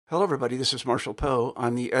Hello, everybody. This is Marshall Poe.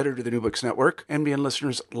 I'm the editor of the New Books Network. NBN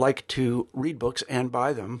listeners like to read books and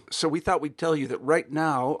buy them. So we thought we'd tell you that right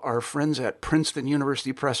now, our friends at Princeton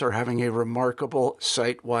University Press are having a remarkable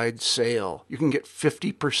site-wide sale. You can get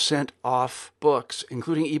 50% off books,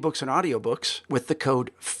 including ebooks and audiobooks, with the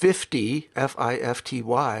code 50,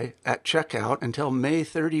 F-I-F-T-Y, at checkout until May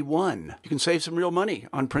 31. You can save some real money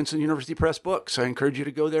on Princeton University Press books. I encourage you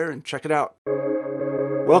to go there and check it out.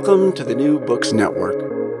 Welcome to the New Books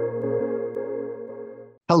Network.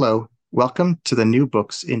 Hello, welcome to the New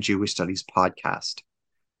Books in Jewish Studies podcast.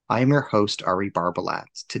 I am your host, Ari Barbalat.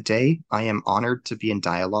 Today, I am honored to be in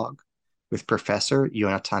dialogue with Professor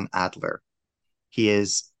Yonatan Adler. He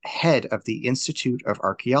is head of the Institute of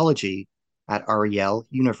Archaeology at Ariel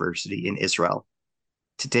University in Israel.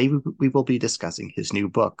 Today, we will be discussing his new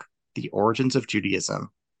book, The Origins of Judaism,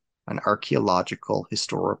 an Archaeological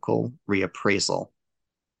Historical Reappraisal,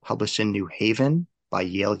 published in New Haven by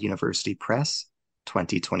Yale University Press,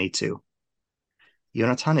 2022.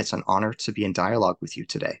 Yonatan, it's an honor to be in dialogue with you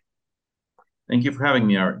today. Thank you for having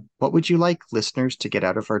me, Ari. What would you like listeners to get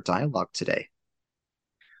out of our dialogue today?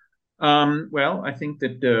 Well, I think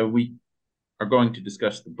that we are going to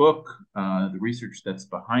discuss the book, the research that's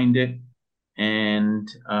behind it, and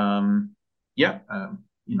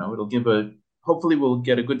it'll give hopefully we'll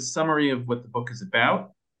get a good summary of what the book is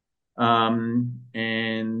about.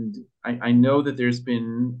 And I know that there's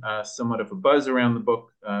been somewhat of a buzz around the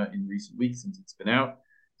book in recent weeks since it's been out.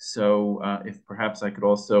 So if perhaps I could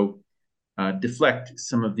also deflect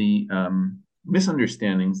some of the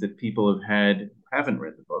misunderstandings that people have had who haven't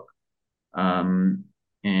read the book,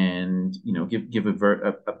 and give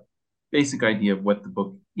a basic idea of what the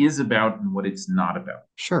book is about and what it's not about.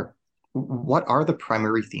 Sure. What are the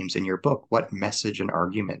primary themes in your book? What message and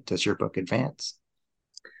argument does your book advance?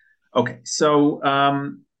 Okay, so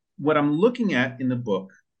what I'm looking at in the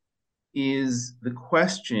book is the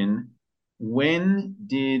question, when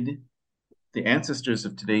did the ancestors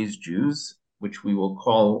of today's Jews, which we will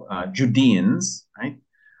call Judeans, right?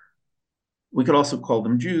 We could also call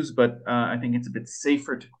them Jews, but I think it's a bit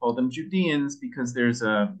safer to call them Judeans because there's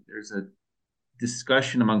a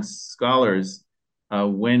discussion amongst scholars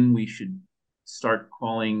when we should start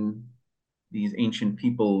calling these ancient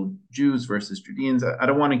people Jews versus Judeans. I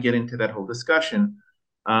don't want to get into that whole discussion.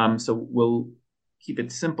 So we'll keep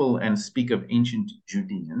it simple and speak of ancient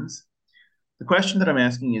Judeans. The question that I'm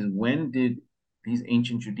asking is, when did these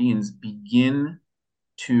ancient Judeans begin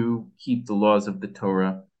to keep the laws of the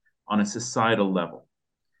Torah on a societal level?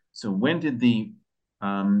 So when did the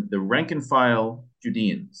rank and file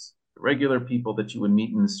Judeans, the regular people that you would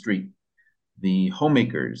meet in the street, the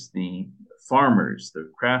homemakers, the farmers,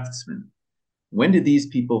 the craftsmen, when did these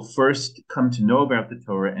people first come to know about the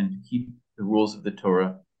Torah and to keep the rules of the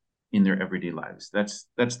Torah in their everyday lives? That's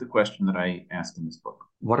the question that I asked in this book.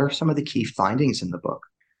 What are some of the key findings in the book?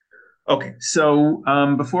 Okay, so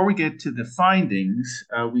before we get to the findings,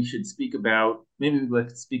 we should maybe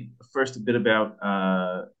let's speak first a bit about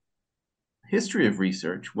history of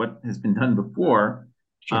research, what has been done before,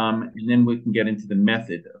 Sure. And then we can get into the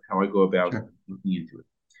method of how I go about Sure. looking into it.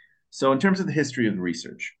 So in terms of the history of the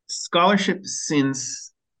research, scholarship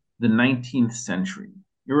since the 19th century,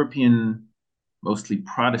 European, mostly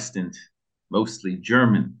Protestant, mostly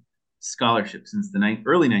German scholarship since the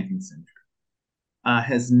early 19th century,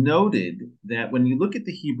 has noted that when you look at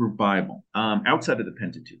the Hebrew Bible, outside of the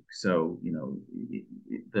Pentateuch, so,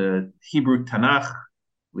 the Hebrew Tanakh,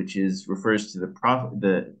 which refers to the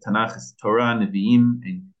Tanakh is Torah, Nevi'im,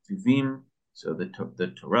 and Ketuvim. So the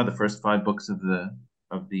Torah, the first 5 books of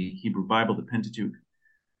the Hebrew Bible, the Pentateuch.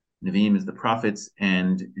 Nevi'im is the prophets,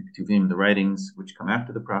 and Ketuvim, the writings which come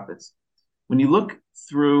after the prophets. When you look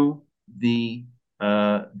through the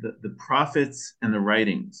prophets and the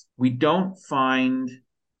writings, we don't find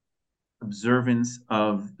observance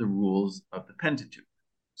of the rules of the Pentateuch.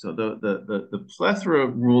 So the plethora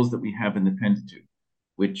of rules that we have in the Pentateuch,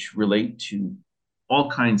 which relate to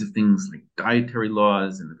all kinds of things like dietary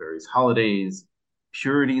laws and the various holidays,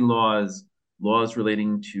 purity laws, laws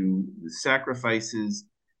relating to the sacrifices,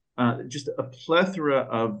 just a plethora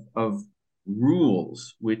of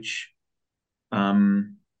rules which I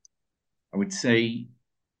would say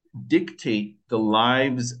dictate the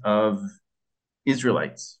lives of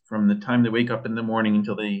Israelites from the time they wake up in the morning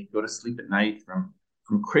until they go to sleep at night, from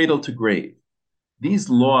cradle to grave. These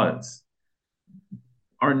laws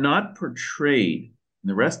are not portrayed in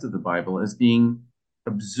the rest of the Bible as being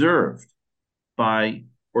observed by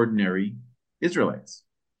ordinary Israelites.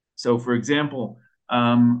 So, for example,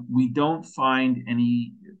 we don't find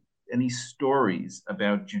any stories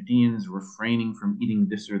about Judeans refraining from eating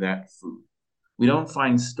this or that food. We don't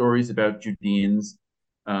find stories about Judeans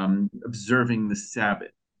observing the Sabbath,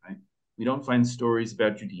 right? We don't find stories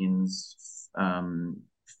about Judeans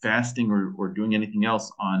fasting or doing anything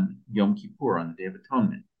else on Yom Kippur, on the Day of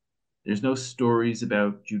Atonement. There's no stories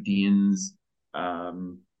about Judeans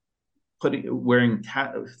wearing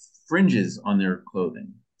fringes on their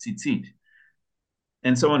clothing, tzitzit,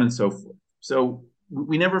 and so on and so forth. So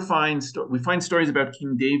we never find we find stories about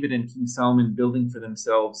King David and King Solomon building for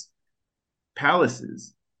themselves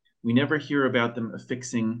palaces. We never hear about them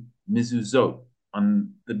affixing mezuzot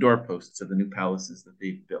on the doorposts of the new palaces that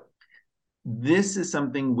they've built. This is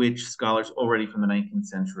something which scholars already from the 19th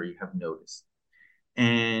century have noticed.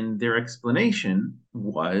 And their explanation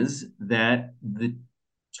was that the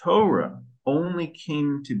Torah only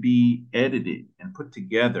came to be edited and put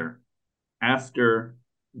together after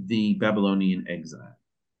the Babylonian exile.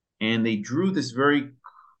 And they drew this very,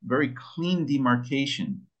 very clean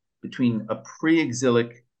demarcation between a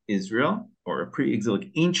pre-exilic Israel, or a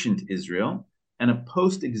pre-exilic ancient Israel, and a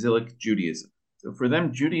post-exilic Judaism. So for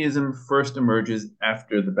them, Judaism first emerges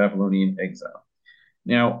after the Babylonian exile.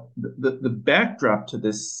 Now, the backdrop to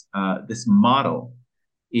this model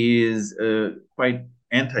is a quite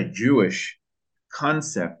anti-Jewish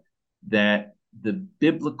concept that the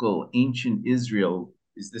biblical ancient Israel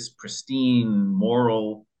is this pristine,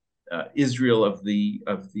 moral Israel of the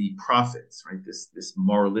prophets, right? This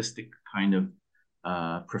moralistic kind of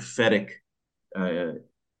prophetic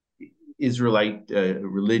Israelite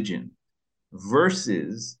religion,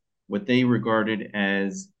 versus what they regarded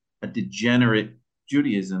as a degenerate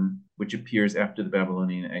Judaism, which appears after the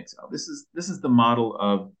Babylonian exile. This is the model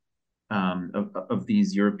of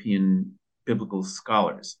these European biblical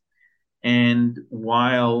scholars. And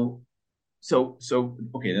while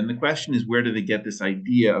okay, then the question is, where do they get this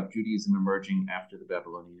idea of Judaism emerging after the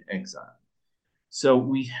Babylonian exile? So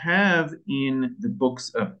we have in the books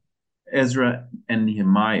of Ezra and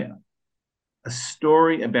Nehemiah a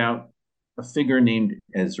story about a figure named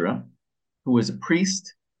Ezra, who was a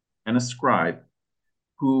priest and a scribe,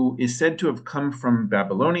 who is said to have come from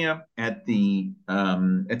Babylonia at the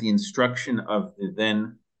instruction of the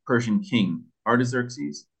then Persian king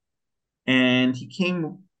Artaxerxes, and he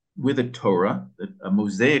came with a Torah, a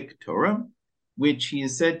Mosaic Torah, which he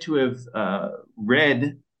is said to have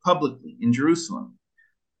read publicly in Jerusalem.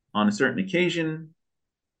 On a certain occasion,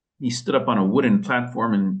 he stood up on a wooden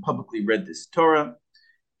platform and publicly read this Torah,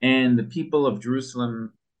 and the people of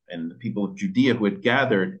Jerusalem and the people of Judea who had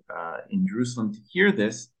gathered in Jerusalem to hear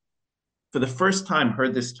this, for the first time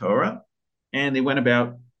heard this Torah, and they went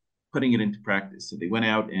about putting it into practice. So they went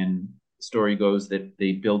out, and the story goes that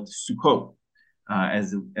they built Sukkot,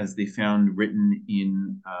 as they found written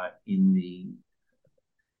in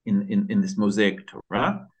this Mosaic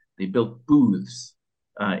Torah. They built booths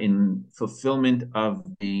in fulfillment of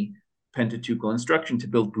the Pentateuchal instruction to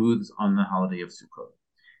build booths on the holiday of Sukkot.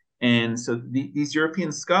 And so these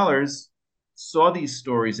European scholars saw these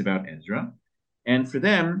stories about Ezra, and for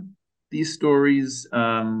them, these stories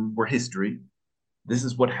were history. This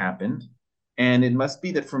is what happened, and it must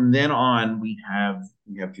be that from then on we have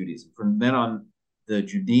Judaism. From then on, the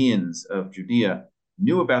Judeans of Judea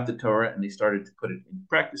knew about the Torah, and they started to put it in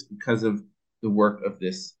practice because of the work of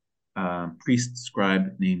this priest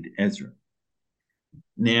scribe named Ezra.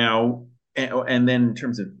 Now, and then in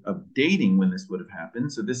terms of dating when this would have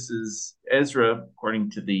happened, so this is Ezra,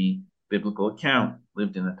 according to the biblical account,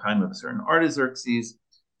 lived in the time of a certain Artaxerxes.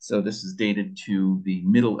 So this is dated to the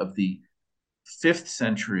middle of the 5th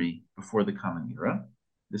century before the Common Era.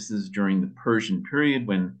 This is during the Persian period,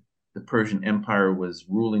 when the Persian Empire was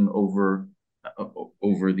ruling over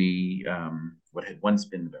the what had once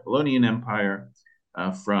been the Babylonian Empire,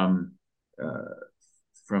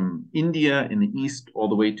 from India in the east all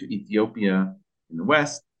the way to Ethiopia in the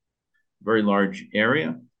west, very large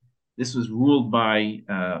area. This was ruled by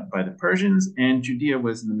the Persians, and Judea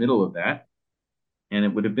was in the middle of that. And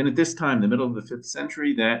it would have been at this time, the middle of the 5th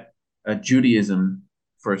century, that Judaism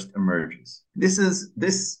first emerges.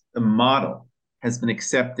 This model has been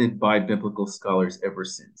accepted by biblical scholars ever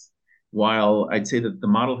since. While I'd say that the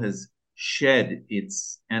model has shed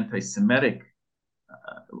its anti-Semitic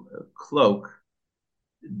cloak,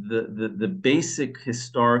 the basic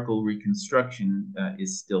historical reconstruction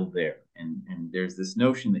is still there. And there's this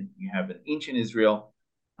notion that you have an ancient Israel,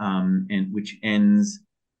 and which ends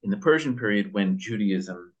in the Persian period when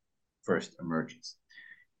Judaism first emerges.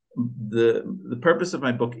 The purpose of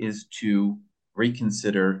my book is to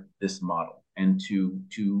reconsider this model and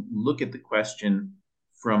to look at the question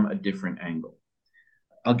from a different angle.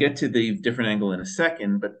 I'll get to the different angle in a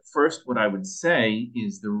second, but first what I would say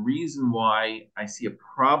is the reason why I see a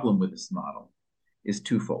problem with this model is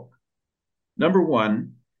twofold. Number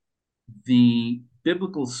one, the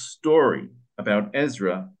biblical story about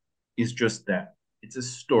Ezra is just that. It's a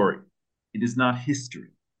story. It is not history.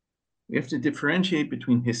 We have to differentiate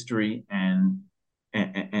between history and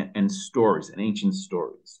stories and ancient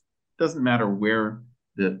stories. It doesn't matter where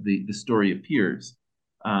the story appears.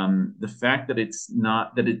 The fact that it's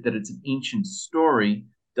not that it's an ancient story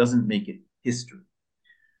doesn't make it history.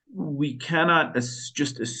 We cannot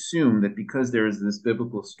just assume that because there is this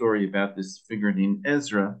biblical story about this figure named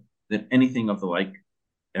Ezra, that anything of the like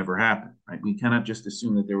ever happened, right? We cannot just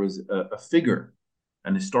assume that there was a figure,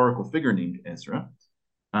 an historical figure named Ezra,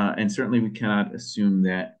 and certainly we cannot assume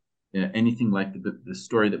that anything like the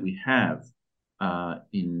story that we have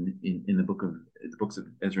in the books of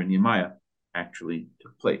Ezra and Nehemiah actually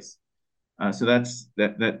took place. So that's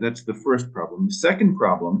the first problem. The second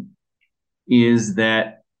problem is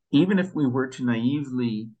that even if we were to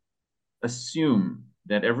naively assume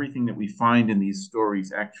that everything that we find in these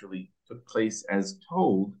stories actually took place as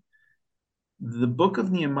told, the book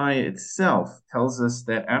of Nehemiah itself tells us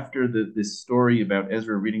that after this story about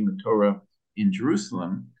Ezra reading the Torah in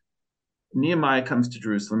Jerusalem, Nehemiah comes to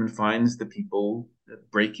Jerusalem and finds the people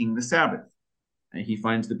breaking the Sabbath. And he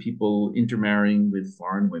finds the people intermarrying with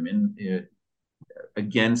foreign women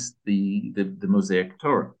against the Mosaic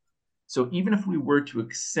Torah. So even if we were to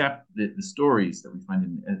accept the stories that we find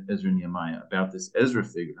in Ezra and Nehemiah about this Ezra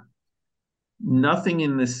figure, nothing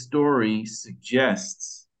in this story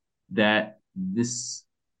suggests that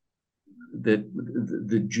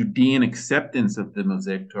the Judean acceptance of the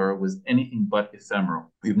Mosaic Torah was anything but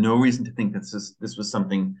ephemeral. We have no reason to think that this was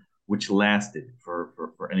something which lasted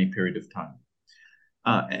for any period of time.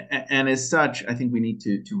 And as such, I think we need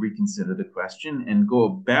to reconsider the question and go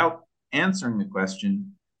about answering the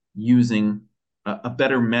question using a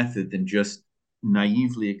better method than just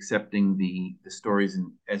naively accepting the stories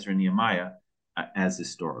in Ezra and Nehemiah as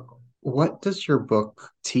historical. What does your book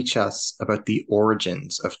teach us about the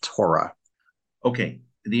origins of Torah? Okay,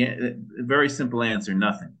 the very simple answer: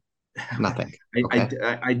 nothing. Nothing. Okay.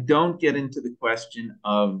 I don't get into the question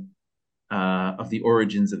of the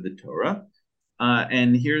origins of the Torah.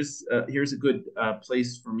 And here's a good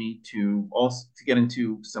place for me to also get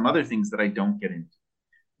into some other things that I don't get into.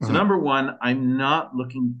 So number one, I'm not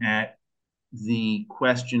looking at the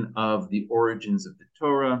question of the origins of the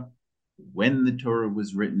Torah, when the Torah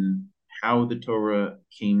was written, how the Torah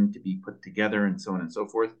came to be put together, and so on and so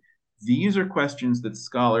forth. These are questions that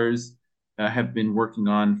scholars have been working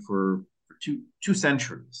on for two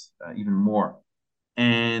centuries, even more.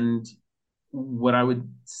 And what I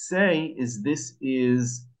would say is this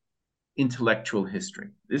is intellectual history.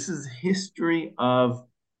 This is history of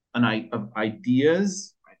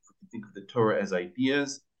ideas. Right? If you think of the Torah as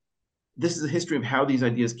ideas, this is a history of how these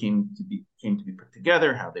ideas came to be put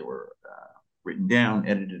together, how they were written down,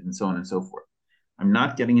 edited, and so on and so forth. I'm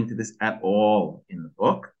not getting into this at all in the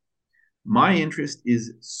book. My interest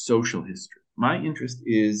is social history. My interest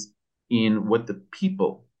is in what the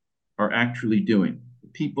people are actually doing. The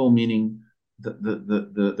people meaning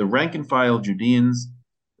the rank and file Judeans,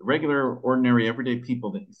 the regular, ordinary, everyday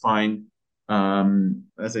people that you find,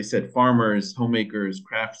 as I said, farmers, homemakers,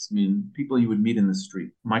 craftsmen, people you would meet in the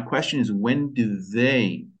street. My question is, when do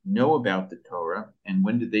they know about the Torah, and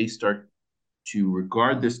when do they start to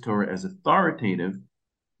regard this Torah as authoritative?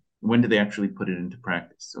 When do they actually put it into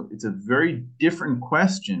practice? So it's a very different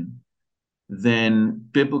question than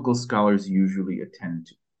biblical scholars usually attend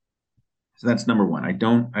to. So that's number one. I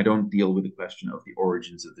don't deal with the question of the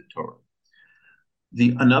origins of the Torah.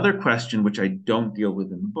 Another question which I don't deal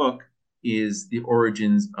with in the book is the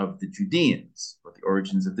origins of the Judeans, or the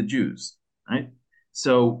origins of the Jews, right?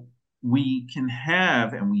 So we can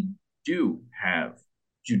have, and we do have,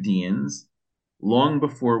 Judeans long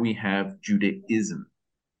before we have Judaism,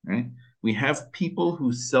 right? We have people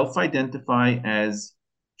who self-identify as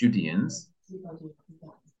Judeans,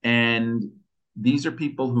 and these are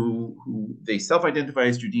people who they self-identify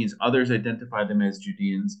as Judeans. Others identify them as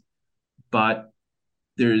Judeans, but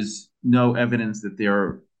there's no evidence that they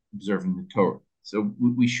are observing the Torah. So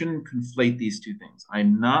we shouldn't conflate these two things.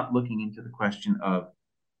 I'm not looking into the question of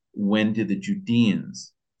when did the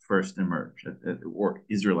Judeans first emerge, or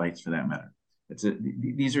Israelites for that matter.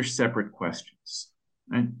 These are separate questions,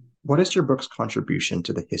 right? What is your book's contribution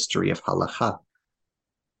to the history of halakha?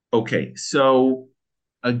 Okay, so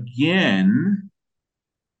again,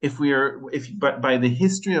 but by the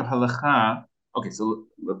history of halakha, okay, so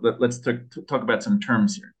let's talk about some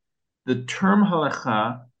terms here. The term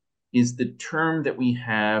halakha is the term that we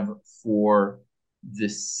have for the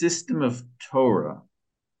system of Torah,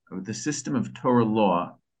 or the system of Torah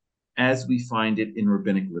law as we find it in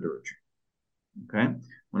rabbinic literature. Okay?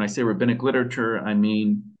 When I say rabbinic literature, I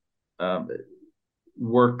mean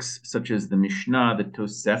works such as the Mishnah, the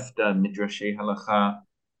Tosefta, Midrashei Halacha,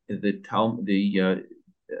 the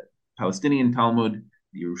Palestinian Talmud,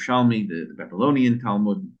 the Yerushalmi, the Babylonian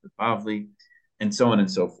Talmud, the Bavli, and so on and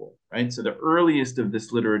so forth, right? So the earliest of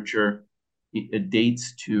this literature, it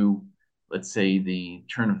dates to, let's say, the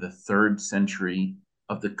turn of the 3rd century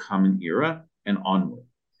of the Common Era and onward.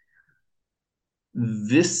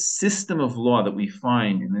 This system of law that we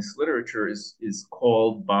find in this literature is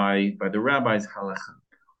called by the rabbis halacha.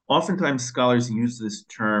 Oftentimes, scholars use this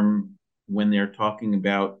term when they're talking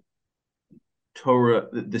about Torah,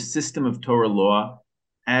 the system of Torah law,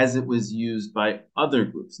 as it was used by other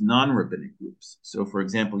groups, non-rabbinic groups. So, for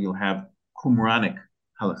example, you'll have Qumranic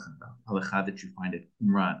halacha that you find at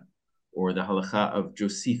Qumran, or the halacha of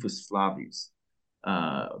Josephus Flavius,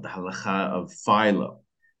 the halacha of Philo.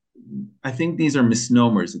 I think these are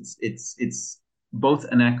misnomers. It's both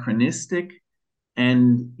anachronistic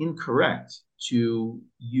and incorrect to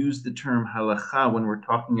use the term halacha when we're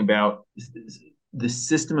talking about the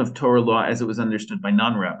system of Torah law as it was understood by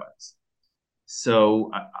non-rabbis.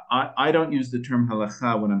 So I don't use the term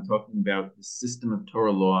halacha when I'm talking about the system of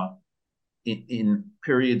Torah law in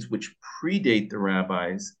periods which predate the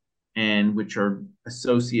rabbis and which are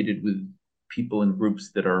associated with people and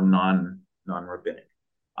groups that are non-rabbinic.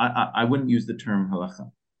 I wouldn't use the term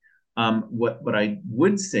halacha. What I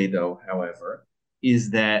would say, though, however,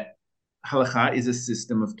 is that halacha is a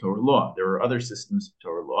system of Torah law. There are other systems of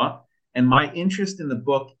Torah law. And my interest in the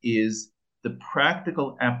book is the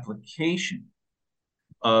practical application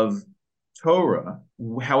of Torah,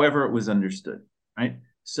 however it was understood, right?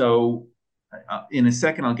 So in a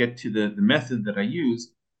second, I'll get to the method that I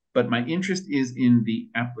use, but my interest is in the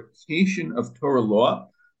application of Torah law,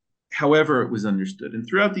 however it was understood. And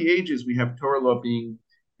throughout the ages, we have Torah law being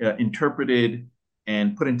interpreted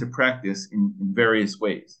and put into practice in various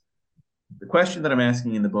ways. The question that I'm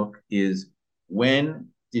asking in the book is, when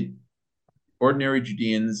did ordinary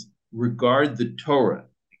Judeans regard the Torah,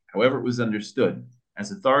 however it was understood,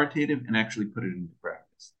 as authoritative and actually put it into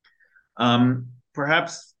practice?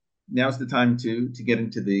 Perhaps now's the time to get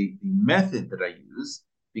into the method that I use,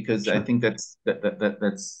 because sure. I think that's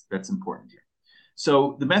important here.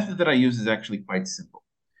 So the method that I use is actually quite simple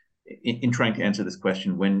in trying to answer this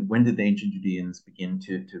question: when did the ancient Judeans begin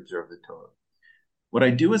to observe the Torah? What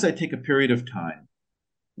I do is I take a period of time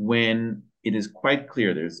when it is quite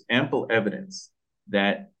clear, there's ample evidence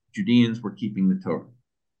that Judeans were keeping the Torah.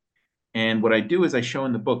 And what I do is I show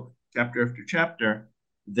in the book, chapter after chapter,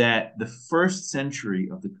 that the 1st century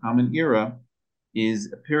of the Common Era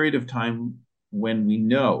is a period of time when we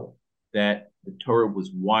know that the Torah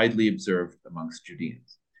was widely observed amongst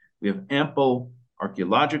Judeans. We have ample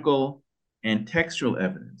archaeological and textual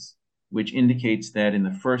evidence, which indicates that in the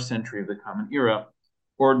 1st century of the Common Era,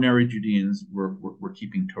 ordinary Judeans were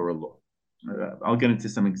keeping Torah law. I'll get into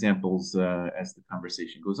some examples as the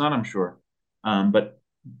conversation goes on, I'm sure. But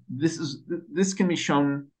this can be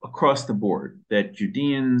shown across the board, that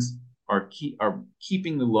Judeans are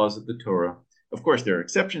keeping the laws of the Torah. Of course, there are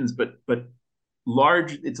exceptions, but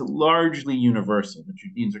it's largely universal that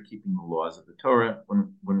Judeans are keeping the laws of the Torah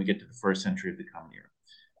when we get to the 1st century of the Common Era.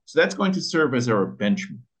 So that's going to serve as our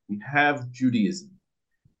benchmark. We have Judaism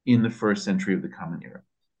in the 1st century of the Common Era.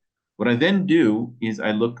 What I then do is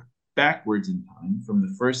I look backwards in time from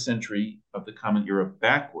the 1st century of the Common Era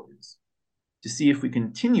backwards to see if we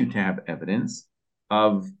continue to have evidence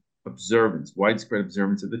of observance, widespread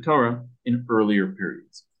observance of the Torah in earlier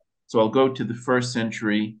periods. So I'll go to the 1st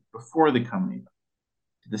century before the Common Era,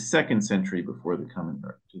 to the 2nd century before the Common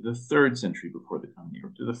Era, to the 3rd century before the Common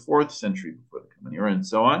Era, to the 4th century before the Common Era, and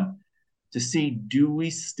so on, to see, do we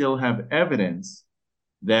still have evidence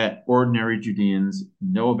that ordinary Judeans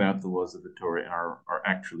know about the laws of the Torah and are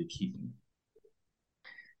actually keeping them?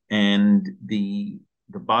 And the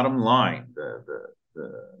bottom line,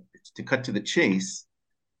 to cut to the chase,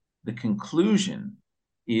 the conclusion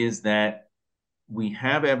is that we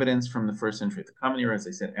have evidence from the 1st century of the Common Era, as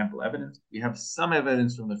I said, ample evidence. We have some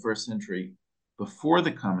evidence from the 1st century before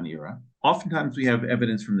the Common Era. Oftentimes we have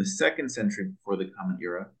evidence from the 2nd century before the Common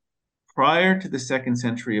Era. Prior to the 2nd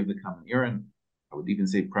century of the Common Era, and I would even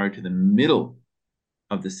say prior to the middle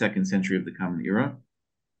of the 2nd century of the Common Era,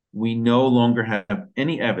 we no longer have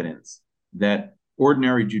any evidence that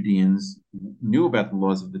ordinary Judeans knew about the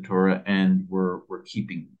laws of the Torah and were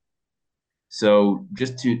keeping them. So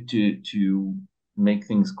just to make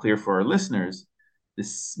things clear for our listeners,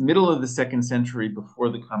 this middle of the 2nd century before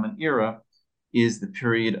the Common Era is the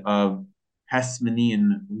period of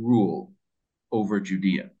Hasmonean rule over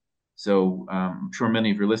Judea. So I'm sure many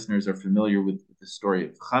of your listeners are familiar with the story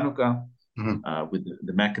of Hanukkah, with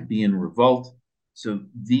the Maccabean revolt. So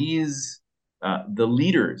the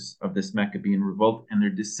leaders of this Maccabean revolt and their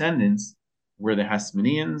descendants were the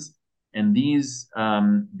Hasmoneans, and these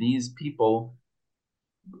people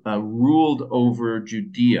ruled over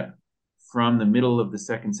Judea from the middle of the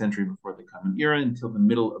 2nd century before the Common Era until the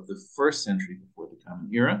middle of the 1st century before the Common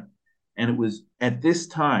Era. And it was at this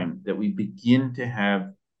time that we begin to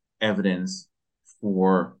have evidence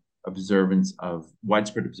for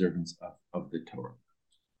widespread observance of the Torah.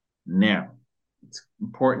 Now, it's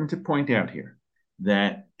important to point out here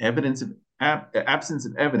that absence of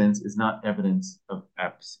evidence is not evidence of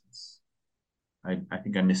absence. I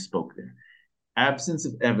think I misspoke there. Absence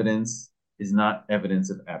of evidence is not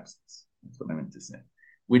evidence of absence. That's what I meant to say.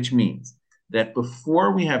 Which means that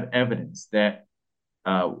before we have evidence that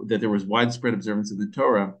there was widespread observance of the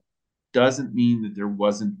Torah, doesn't mean that there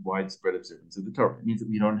wasn't widespread observance of the Torah. It means that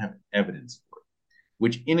we don't have evidence for it,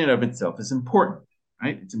 which in and of itself is important,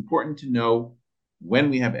 right? It's important to know when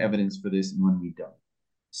we have evidence for this and when we don't.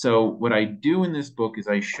 So what I do in this book is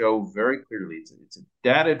I show very clearly, it's a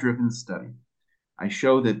data-driven study. I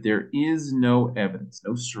show that there is no evidence,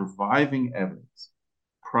 no surviving evidence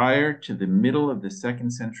prior to the middle of the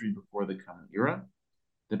 2nd century before the Common Era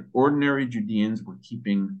that ordinary Judeans were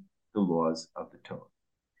keeping the laws of the Torah.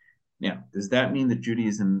 Now, does that mean that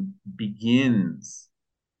Judaism begins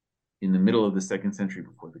in the middle of the 2nd century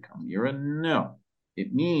before the Common Era? No.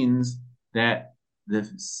 It means that the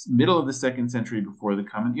middle of the 2nd century before the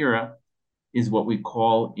Common Era is what we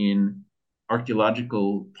call in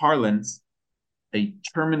archaeological parlance a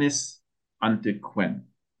terminus ante quem.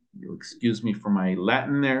 You'll excuse me for my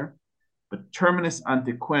Latin there, but terminus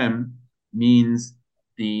ante quem means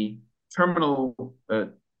the terminal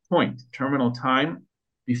point, terminal time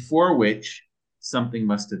before which something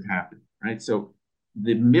must have happened, right? So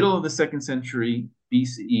the middle of the 2nd century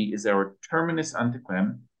BCE is our terminus ante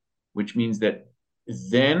quem, which means that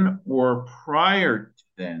then or prior to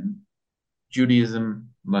then, Judaism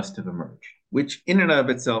must have emerged, which in and of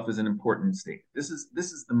itself is an important statement. This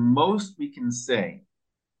is the most we can say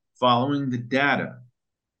following the data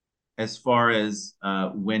as far as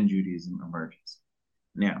when Judaism emerges.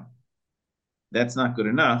 Now, that's not good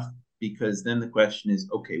enough, because then the question is,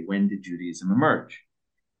 okay, when did Judaism emerge?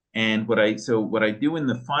 And what I do in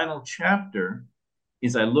the final chapter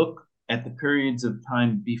is I look at the periods of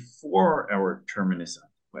time before our terminus ante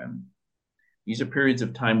quem. These are periods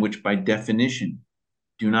of time which, by definition,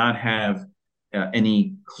 do not have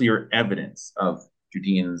any clear evidence of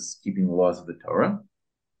Judeans keeping the laws of the Torah.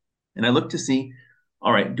 And I look to see,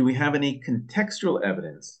 all right, do we have any contextual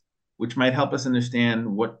evidence which might help us understand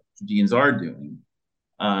what Judeans are doing?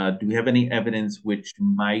 Do we have any evidence which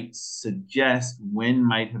might suggest when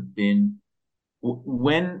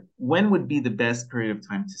would be the best period of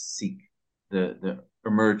time to seek the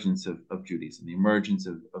emergence of Judaism, the emergence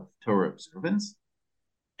of Torah observance?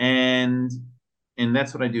 And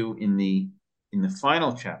that's what I do in the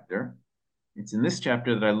final chapter. It's in this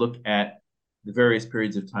chapter that I look at the various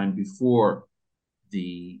periods of time before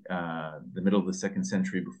the middle of the 2nd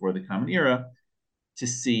century before the Common Era, to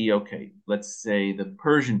see, okay, let's say the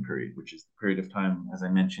Persian period, which is the period of time, as I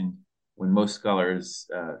mentioned, when most scholars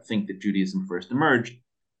think that Judaism first emerged.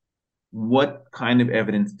 What kind of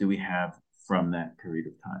evidence do we have from that period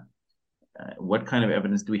of time? What kind of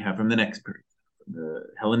evidence do we have from the next period, from the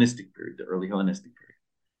Hellenistic period, the early Hellenistic period?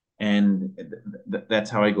 And that's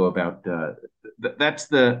how I go about. That's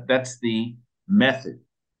the method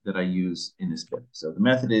that I use in this book. So the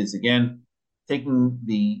method is, again, taking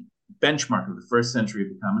the benchmark of the 1st century of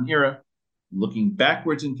the Common Era, looking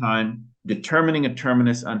backwards in time, determining a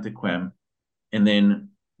terminus ante quem, and then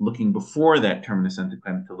looking before that terminus ante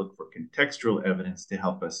quem to look for contextual evidence to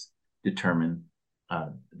help us determine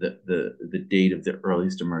the date of the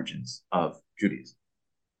earliest emergence of Judaism.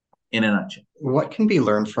 In a nutshell. What can be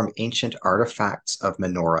learned from ancient artifacts of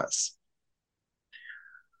menorahs?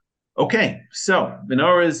 Okay, so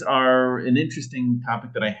menorahs are an interesting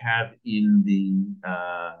topic that I have in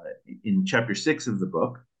chapter 6 of the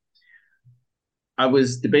book. I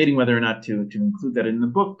was debating whether or not to include that in the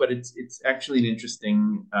book, but it's actually an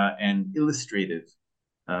interesting and illustrative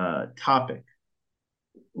topic.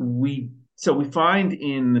 We find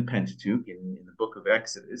in the Pentateuch, in the book of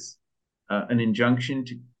Exodus, an injunction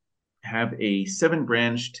to have a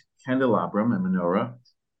 7-branched candelabrum, a menorah,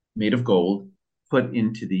 made of gold, put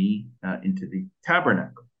into the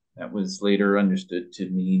tabernacle. That was later understood to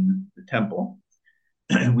mean the temple.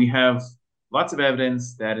 We have lots of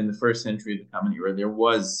evidence that in the 1st century of the Common Era, there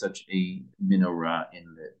was such a menorah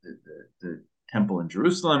in the temple in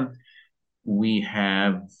Jerusalem. We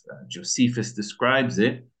have Josephus describes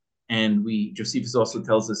it, and Josephus also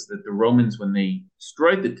tells us that the Romans, when they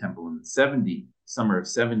destroyed the temple in summer of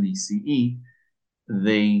 70 CE,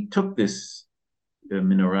 they took this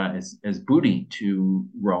menorah as booty to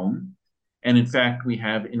Rome. And in fact, we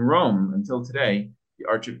have in Rome until today the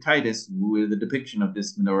Arch of Titus with a depiction of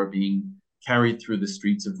this menorah being carried through the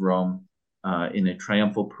streets of Rome in a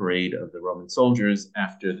triumphal parade of the Roman soldiers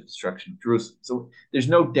after the destruction of Jerusalem. So there's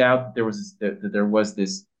no doubt that there was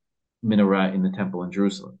this menorah in the temple in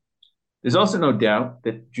Jerusalem. There's also no doubt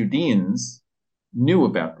that Judeans knew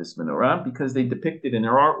about this menorah because they depict it in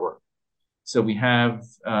their artwork. So we have,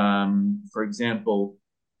 for example,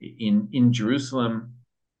 in Jerusalem,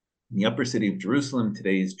 in the upper city of Jerusalem,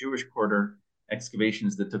 today's Jewish quarter,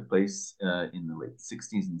 excavations that took place in the late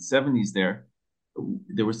 60s and 70s there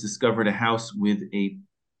was discovered a house with a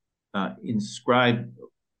inscribed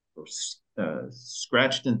or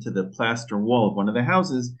scratched into the plaster wall of one of the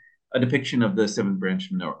houses, a depiction of the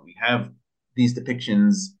seven-branch menorah. We have these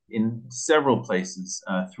depictions in several places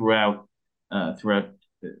throughout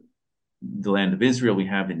the land of Israel. We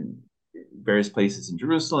have in various places in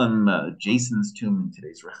Jerusalem, Jason's tomb in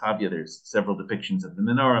today's Rehavia. There's several depictions of the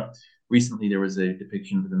menorah. Recently, there was a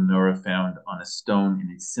depiction of the menorah found on a stone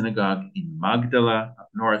in a synagogue in Magdala, up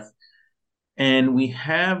north. And we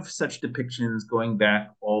have such depictions going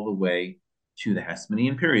back all the way to the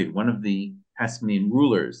Hasmonean period. One of the Hasmonean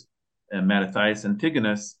rulers, Mattathias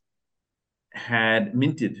Antigonus, had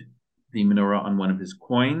minted the menorah on one of his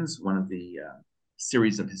coins, one of the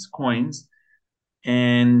series of his coins.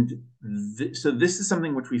 And so this is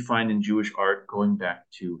something which we find in Jewish art going back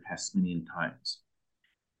to Hasmonean times.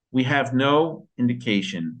 We have no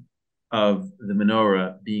indication of the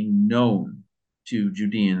menorah being known to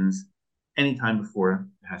Judeans anytime before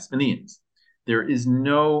the Hasmoneans. There is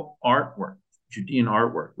no artwork, Judean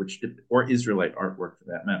artwork, or Israelite artwork for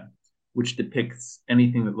that matter, which depicts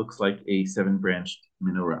anything that looks like a seven-branched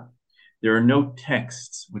menorah. There are no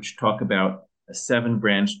texts which talk about a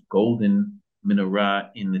seven-branched golden menorah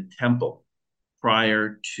in the temple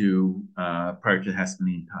prior to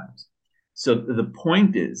Hasmonean times. So the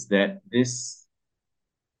point is that this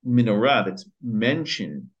menorah that's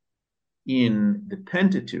mentioned in the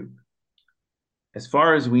Pentateuch, as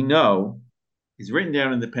far as we know, is written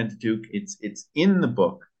down in the Pentateuch. It's in the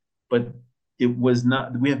book, but it was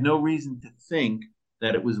not. We have no reason to think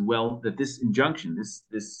that it was that this injunction,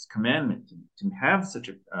 this commandment to have such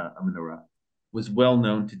a menorah, was well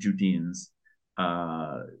known to Judeans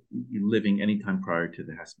living any time prior to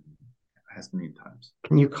the Hasmonean times.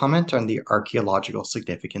 Can you comment on the archaeological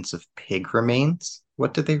significance of pig remains?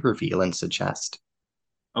 What do they reveal and suggest?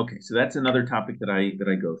 Okay, so that's another topic that I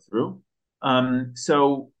go through.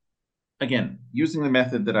 So again, using the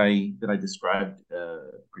method that I described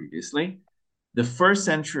previously, the first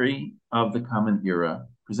century of the Common Era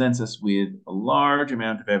presents us with a large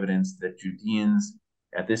amount of evidence that Judeans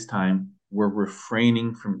at this time were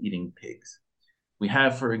refraining from eating pigs. We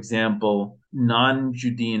have, for example,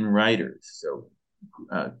 non-Judean writers, so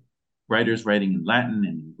writers writing in Latin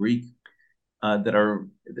and in Greek,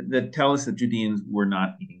 that tell us that Judeans were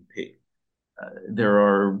not eating pig. There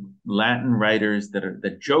are Latin writers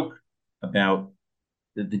that joke about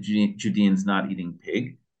the Judeans not eating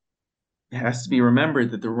pig. It has to be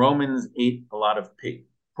remembered that the Romans ate a lot of pig.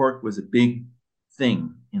 Pork was a big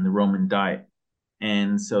thing in the Roman diet.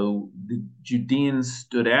 And so the Judeans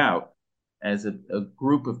stood out as a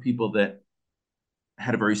group of people that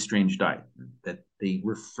had a very strange diet, that they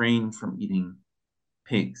refrained from eating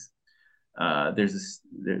pigs. There are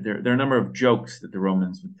a number of jokes that the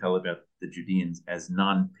Romans would tell about the Judeans as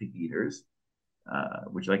non-pig eaters.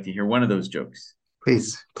 Would you like to hear one of those jokes?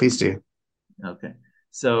 Please do. Okay.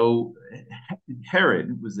 So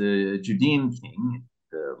Herod was a Judean king,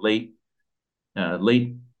 the late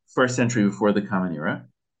first century before the Common Era,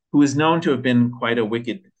 who was known to have been quite a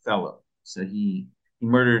wicked fellow. So he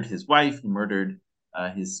murdered his wife, he murdered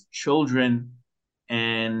his children,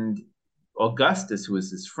 and Augustus, who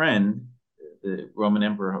was his friend, the Roman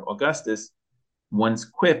Emperor Augustus, once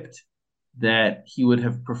quipped that he would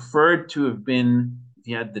have preferred to have been, if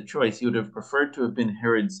he had the choice, he would have preferred to have been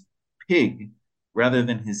Herod's pig rather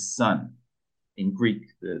than his son. In Greek,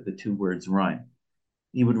 the two words rhyme.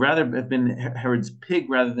 He would rather have been Herod's pig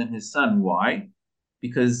rather than his son. Why?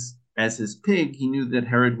 Because as his pig, he knew that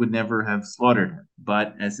Herod would never have slaughtered him.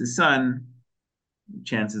 But as his son,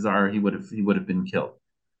 chances are he would have been killed.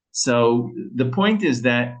 So the point is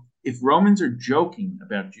that if Romans are joking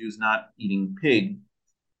about Jews not eating pig,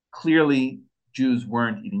 clearly Jews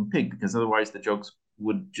weren't eating pig, because otherwise the jokes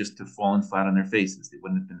would just have fallen flat on their faces. They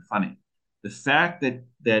wouldn't have been funny. The fact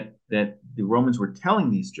that the Romans were telling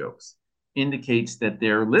these jokes indicates that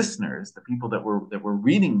their listeners, the people that were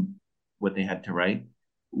reading what they had to write,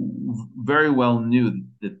 very well knew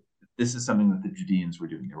that this is something that the Judeans were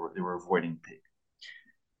doing. They were avoiding pig.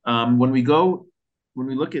 When we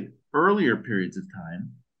look at earlier periods of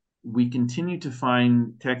time, we continue to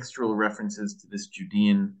find textual references to this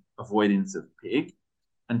Judean avoidance of pig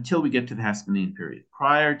until we get to the Hasmonean period.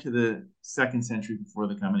 Prior to the 2nd century before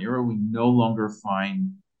the Common Era, we no longer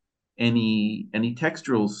find any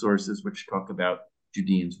textual sources which talk about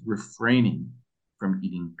Judeans refraining from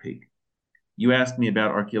eating pig. You asked me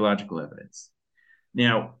about archaeological evidence.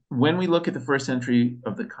 Now, when we look at the 1st century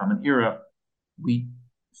of the Common Era, we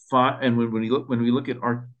find, and when we look at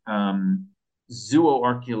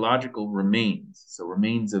zooarchaeological remains, so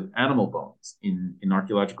remains of animal bones in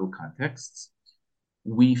archaeological contexts,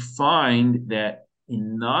 we find that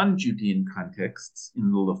in non-Judean contexts in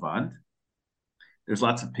the Levant, there's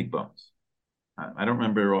lots of pig bones. I don't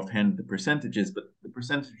remember offhand the percentages, but the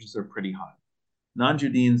percentages are pretty high.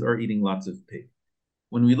 Non-Judeans are eating lots of pig.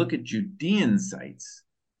 When we look at Judean sites,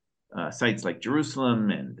 sites like Jerusalem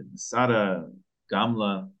and Masada,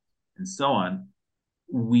 Gamla, and so on,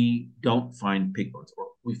 we don't find pig bones, or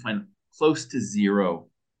we find close to 0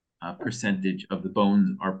 percentage of the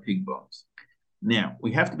bones are pig bones. Now,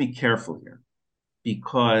 we have to be careful here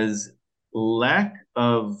because lack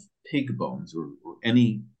of pig bones, or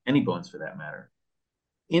any bones for that matter,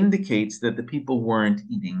 indicates that the people weren't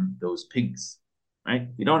eating those pigs, right?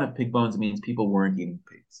 If you don't have pig bones, it means people weren't eating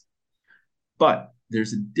pigs. But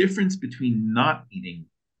there's a difference between not eating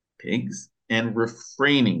pigs and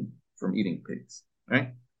refraining from eating pigs,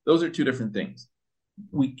 right? Those are two different things.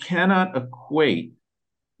 We cannot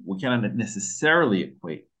necessarily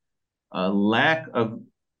equate a lack of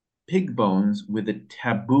pig bones with a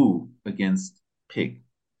taboo against pig.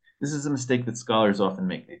 This is a mistake that scholars often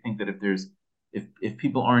make. They think that if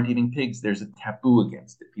people aren't eating pigs, there's a taboo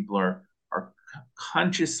against it. People are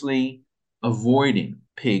consciously avoiding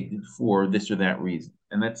pig for this or that reason,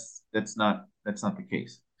 and that's not the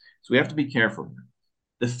case. So we have to be careful here.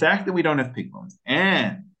 The fact that we don't have pig bones,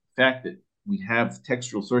 and the fact that we have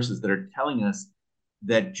textual sources that are telling us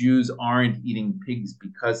that Jews aren't eating pigs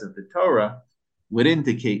because of the Torah, would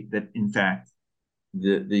indicate that, in fact,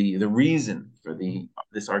 the reason for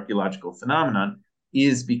this archaeological phenomenon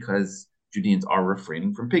is because Judeans are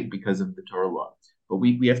refraining from pig because of the Torah law. But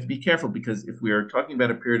we have to be careful, because if we are talking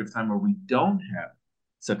about a period of time where we don't have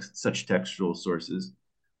such textual sources,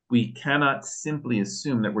 we cannot simply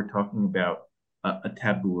assume that we're talking about a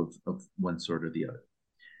taboo of one sort or the other.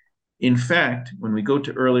 In fact, when we go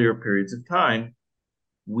to earlier periods of time,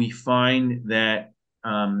 we find that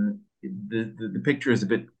the picture is a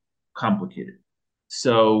bit complicated.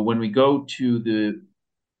 So when we go to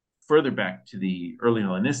further back to the early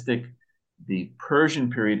Hellenistic, the Persian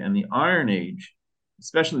period, and the Iron Age,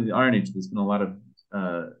 especially the Iron Age, there's been a lot of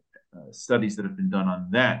studies that have been done on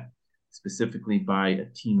that, specifically by a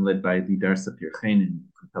team led by Lidar Sapir-Chainin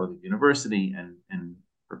from Tel Aviv University and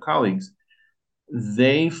her colleagues.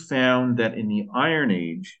 They found that in the Iron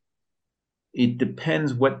Age, it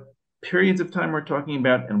depends what periods of time we're talking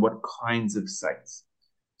about and what kinds of sites.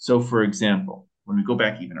 So, for example, when we go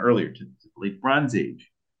back even earlier to the late Bronze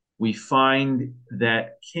Age, we find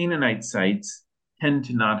that Canaanite sites tend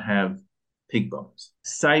to not have pig bones.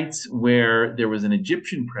 Sites where there was an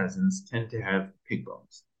Egyptian presence tend to have pig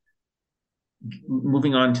bones.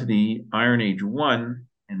 Moving on to the Iron Age 1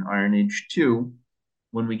 and Iron Age 2,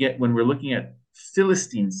 when we're looking at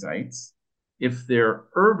Philistine sites, if they're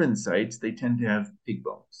urban sites, they tend to have pig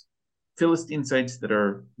bones. Philistine sites that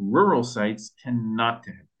are rural sites tend not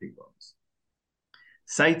to have pig bones.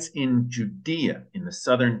 Sites in Judea, in the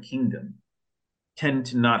southern kingdom, tend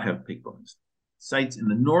to not have pig bones. Sites in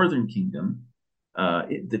the northern kingdom,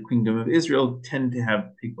 the kingdom of Israel, tend to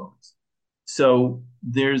have pig bones. So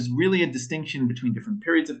there's really a distinction between different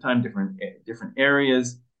periods of time, different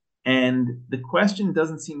areas, and the question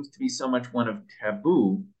doesn't seem to be so much one of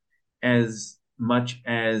taboo as much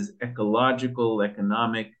as ecological,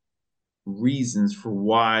 economic reasons for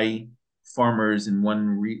why farmers in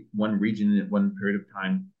one region at one period of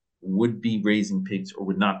time would be raising pigs or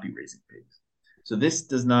would not be raising pigs. So this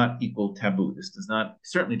does not equal taboo. This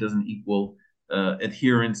certainly doesn't equal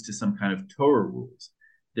adherence to some kind of Torah rules.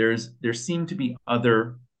 There seem to be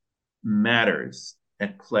other matters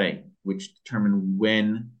at play which determine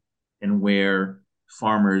when and where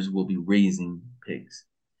farmers will be raising pigs.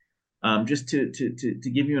 Just to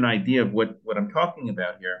give you an idea of what I'm talking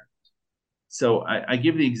about here. So I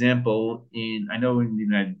give the example I know in the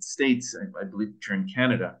United States, I believe you're in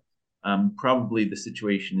Canada, probably the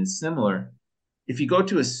situation is similar. If you go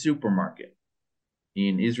to a supermarket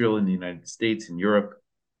in Israel, in the United States, in Europe,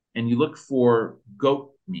 and you look for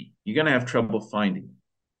goat meat, you're going to have trouble finding it.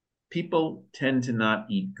 People tend to not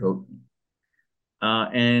eat goat meat.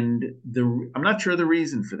 I'm not sure the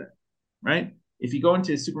reason for that, right? If you go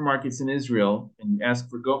into supermarkets in Israel and you ask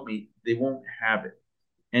for goat meat, they won't have it.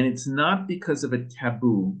 And it's not because of a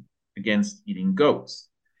taboo against eating goats.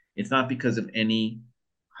 It's not because of any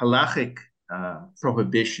halachic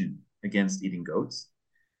prohibition against eating goats.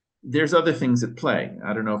 There's other things at play.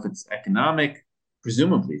 I don't know if it's economic.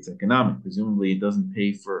 Presumably it's economic. Presumably it doesn't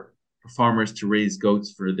pay for farmers to raise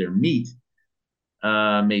goats for their meat.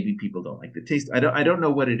 Maybe people don't like the taste. I don't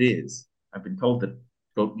know what it is. I've been told that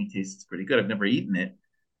goat meat tastes pretty good. I've never eaten it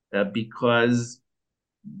because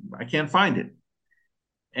I can't find it.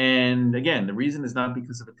 And again, the reason is not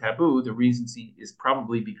because of a taboo. The reason is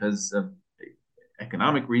probably because of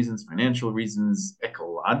economic reasons, financial reasons,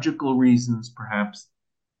 ecological reasons, perhaps.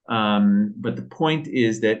 But the point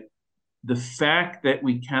is that the fact that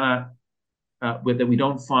we cannot, that we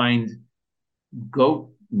don't find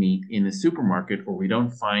goat meat in a supermarket, or we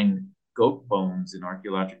don't find goat bones in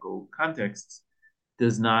archaeological contexts,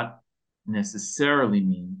 does not necessarily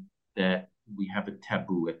mean that we have a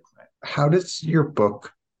taboo at play. How does your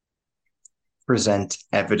book present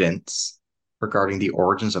evidence regarding the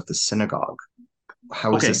origins of the synagogue?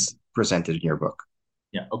 How is this presented in your book?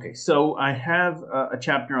 Yeah, okay. So I have a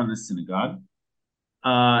chapter on the synagogue.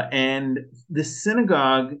 And the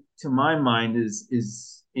synagogue, to my mind,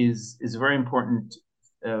 is a very important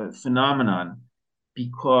phenomenon,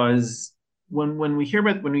 because when we hear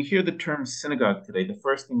the term synagogue today, the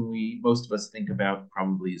first thing most of us think about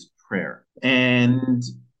probably is prayer. And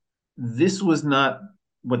this was not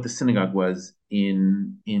what the synagogue was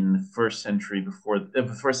in the first century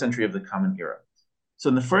of the Common Era. So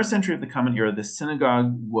in the first century of the Common Era, the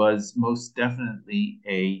synagogue was most definitely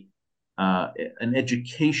an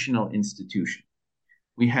educational institution.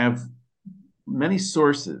 We have many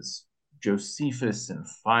sources, Josephus and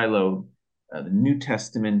Philo, the New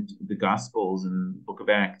Testament, the Gospels, and the Book of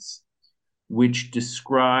Acts, which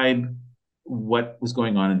describe what was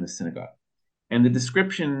going on in the synagogue. And the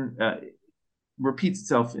description repeats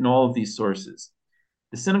itself in all of these sources.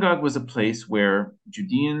 The synagogue was a place where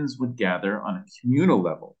Judeans would gather on a communal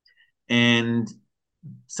level, and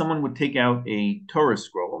someone would take out a Torah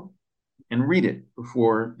scroll and read it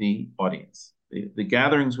before the audience. The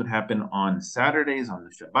gatherings would happen on Saturdays, on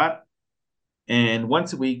the Shabbat, and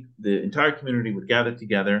once a week, the entire community would gather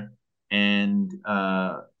together, and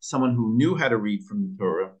someone who knew how to read from the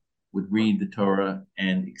Torah would read the Torah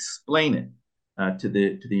and explain it to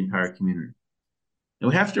the entire community. And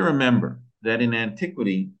we have to remember that in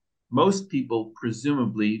antiquity, most people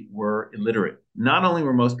presumably were illiterate. Not only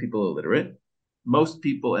were most people illiterate, most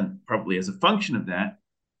people, and probably as a function of that,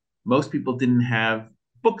 most people didn't have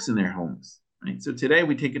books in their homes, right? So today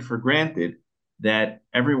we take it for granted that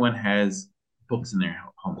everyone has books in their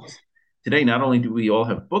homes. Today, not only do we all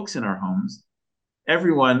have books in our homes,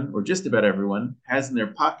 everyone, or just about everyone, has in their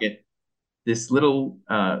pocket this little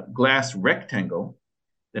glass rectangle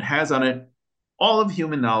that has on it all of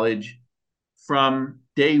human knowledge from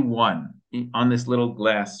day one on this little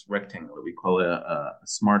glass rectangle that we call a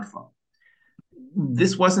smartphone.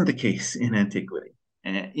 This wasn't the case in antiquity.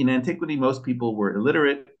 In antiquity, most people were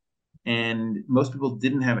illiterate, and most people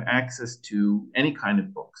didn't have access to any kind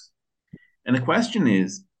of books. And the question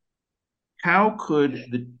is, how could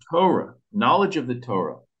the Torah, knowledge of the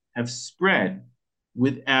Torah, have spread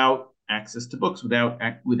without access to books,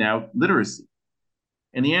 without literacy?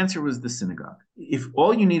 And the answer was the synagogue. If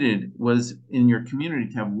all you needed was in your community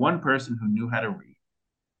to have one person who knew how to read,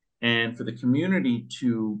 and for the community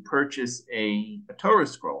to purchase a Torah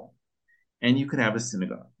scroll, and you could have a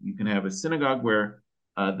synagogue. You can have a synagogue where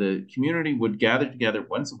the community would gather together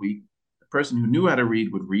once a week. The person who knew how to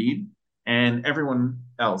read would read, and everyone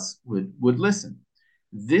else would listen.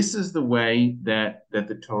 This is the way that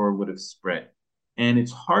the Torah would have spread. And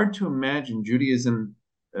it's hard to imagine Judaism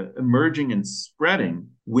emerging and spreading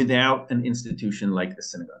without an institution like the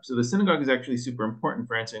synagogue. So the synagogue is actually super important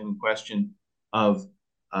for answering the question of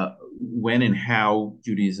when and how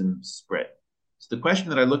Judaism spread. So the question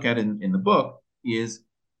that I look at in the book is,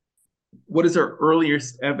 what is our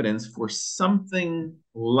earliest evidence for something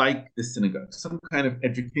like the synagogue, some kind of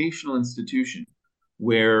educational institution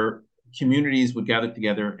where communities would gather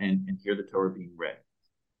together and hear the Torah being read?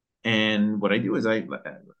 And what I do is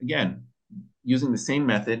again, using the same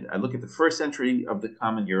method, I look at the first century of the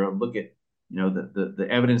Common Era, look at the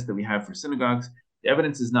evidence that we have for synagogues. The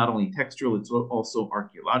evidence is not only textual, it's also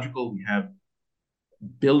archaeological. We have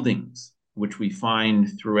buildings, which we find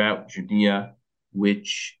throughout Judea,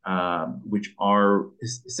 which are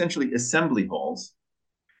essentially assembly halls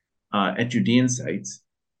at Judean sites,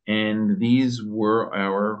 and these were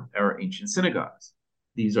our ancient synagogues.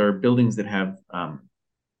 These are buildings that have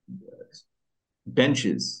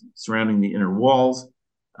benches surrounding the inner walls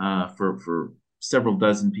for several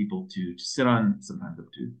dozen people to sit on, sometimes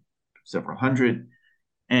up to several hundred.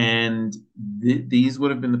 And these would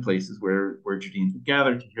have been the places where Judeans would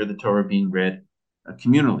gather to hear the Torah being read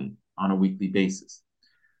communally on a weekly basis.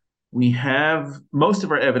 We have most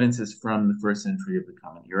of our evidence is from the first century of the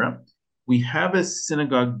Common Era. We have a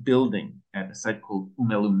synagogue building at a site called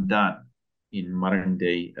Umelumdan in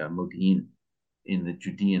modern-day Modi'in in the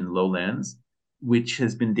Judean lowlands, which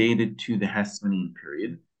has been dated to the Hasmonean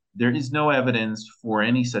period. There is no evidence for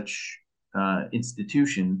any such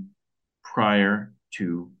institution prior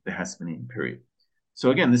to the Hasmonean period.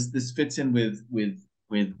 So again, this fits in with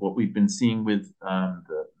what we've been seeing with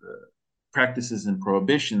the practices and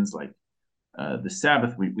prohibitions like the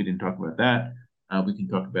Sabbath. We didn't talk about that. We can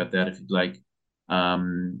talk about that if you'd like.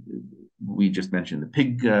 We just mentioned the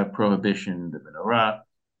pig prohibition, the menorah,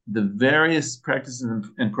 the various practices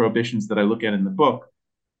and prohibitions that I look at in the book,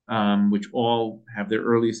 which all have their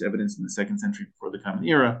earliest evidence in the 2nd century before the Common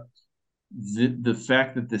Era. The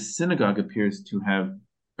fact that the synagogue appears to have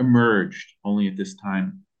emerged only at this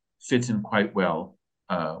time fits in quite well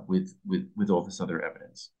with all this other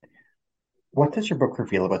evidence. What does your book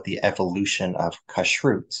reveal about the evolution of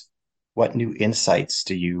kashrut? What new insights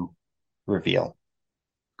do you reveal?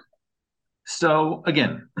 So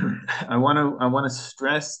again, I want to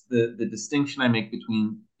stress the distinction I make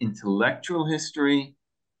between intellectual history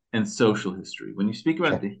and social history. When you speak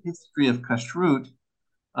about the history of kashrut,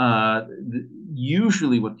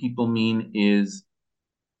 usually what people mean is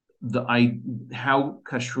how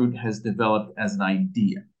kashrut has developed as an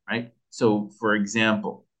idea, right? So, for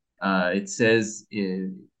example, it says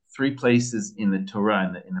in 3 places in the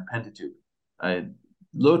Torah, in the Pentateuch,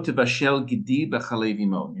 Lo tevashel gidi b'chalei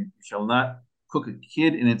imo. You shall not cook a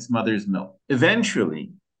kid in its mother's milk.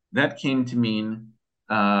 Eventually, that came to mean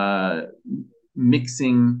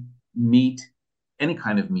mixing meat, any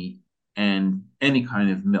kind of meat, and any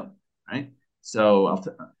kind of milk, right? So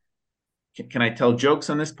can I tell jokes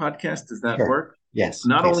on this podcast? Does that work? Yes.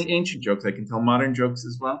 Not only ancient jokes, I can tell modern jokes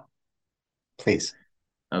as well. Please.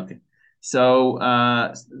 Okay. So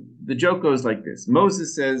the joke goes like this.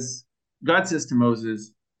 God says to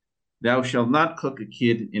Moses, "Thou shalt not cook a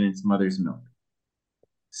kid in its mother's milk."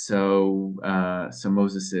 So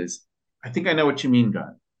Moses says, "I think I know what you mean,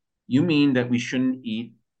 God. You mean that we shouldn't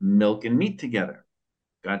eat milk and meat together."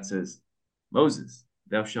 God says, "Moses,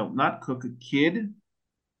 thou shalt not cook a kid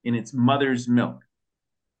in its mother's milk."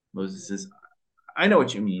 Moses says, "I know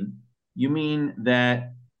what you mean. You mean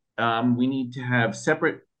that we need to have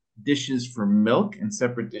separate dishes for milk and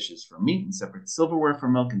separate dishes for meat and separate silverware for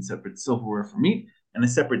milk and separate silverware for meat and a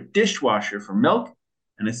separate dishwasher for milk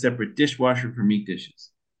and a separate dishwasher for meat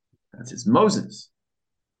dishes." God says, "Moses,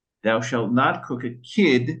 thou shalt not cook a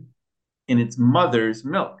kid in its mother's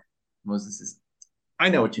milk." Moses says, "I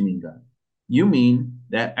know what you mean, God. You mean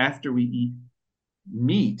that after we eat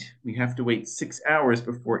meat, we have to wait 6 hours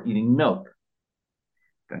before eating milk."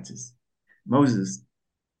 God says, "Moses,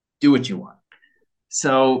 do what you want."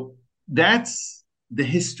 So that's the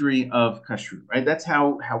history of kashrut, right? That's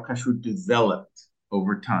how kashrut developed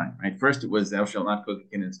over time, right? First, it was thou shalt not cook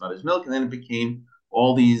in its mother's milk, and then it became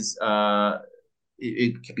all these.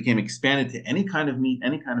 It became expanded to any kind of meat,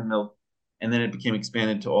 any kind of milk, and then it became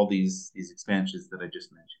expanded to all these expansions that I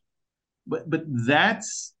just mentioned. But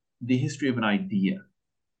that's the history of an idea.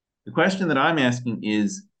 The question that I'm asking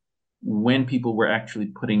is when people were actually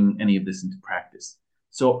putting any of this into practice.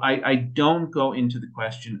 So I don't go into the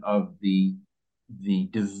question of the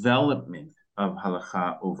development of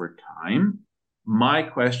halakha over time. My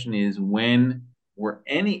question is, when were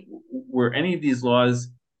any of these laws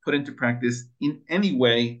put into practice in any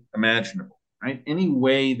way imaginable, right? Any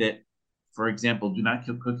way that, for example, do not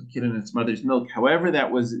cook a kid in its mother's milk, however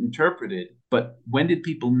that was interpreted. But when did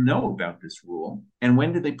people know about this rule? And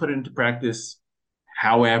when did they put it into practice?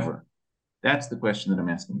 However, that's the question that I'm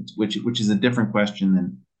asking, which is a different question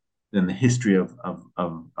than the history of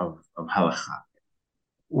halakha.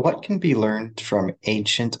 What can be learned from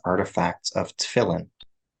ancient artifacts of tefillin?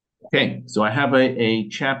 Okay, so I have a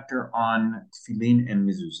chapter on tefillin and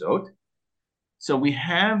mezuzot. So we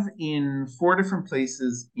have in 4 different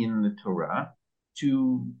places in the Torah,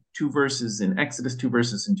 two verses in Exodus, 2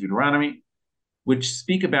 verses in Deuteronomy, which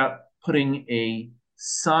speak about putting a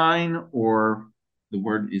sign, or the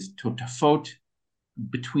word is totafot,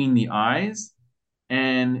 between the eyes,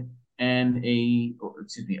 and a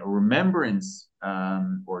remembrance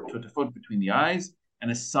or totafot between the eyes, and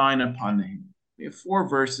a sign upon the hand. We have 4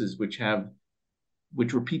 verses which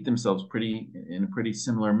repeat themselves in a pretty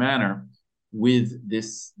similar manner with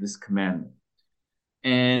this commandment.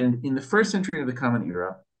 And in the first century of the Common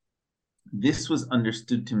Era, this was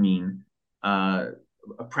understood to mean a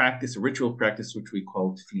ritual practice, which we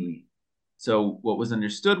call tefillin. So what was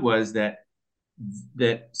understood was that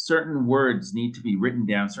certain words need to be written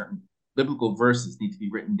down, certain biblical verses need to be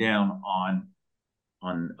written down on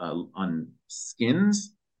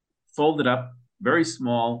skins, folded up, very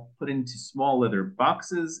small, put into small leather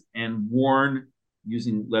boxes, and worn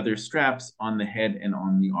using leather straps on the head and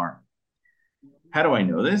on the arm. How do I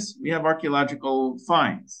know this? We have archaeological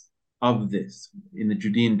finds of this in the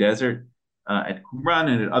Judean desert, at Qumran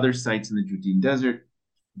and at other sites in the Judean desert,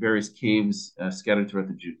 various caves scattered throughout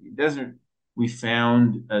the Judean desert. We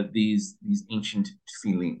found these ancient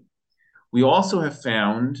tefillin. We also have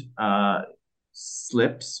found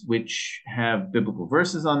slips which have biblical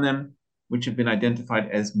verses on them, which have been identified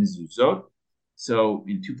as mezuzot. So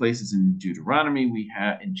in 2 places in Deuteronomy, we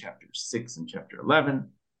have in chapter 6 and chapter 11,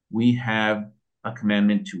 we have a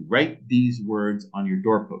commandment to write these words on your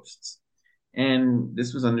doorposts. And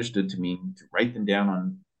this was understood to mean to write them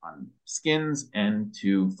down on skins and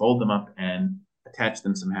to fold them up and attach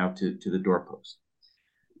them somehow to the doorpost.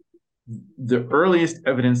 The earliest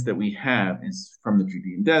evidence that we have is from the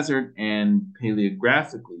Judean desert, and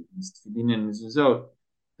paleographically, these tefillin and mezuzot,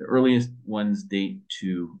 the earliest ones date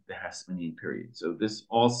to the Hasmonean period. So this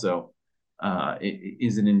also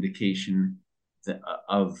is an indication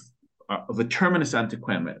of a terminus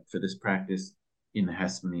antiquem for this practice in the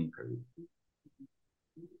Hasmonean period.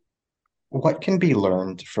 What can be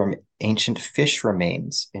learned from ancient fish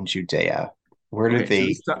remains in Judea? Where do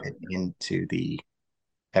they fit into the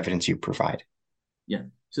evidence you provide? Yeah,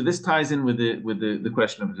 so this ties in with the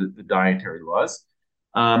question of the dietary laws.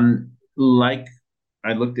 Like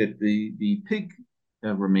I looked at the pig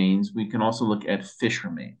remains, we can also look at fish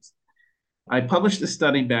remains. I published a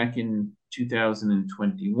study back in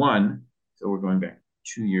 2021, so we're going back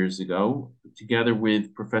 2 years ago, together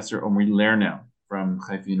with Professor Omri Lernow from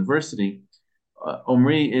Haifa University.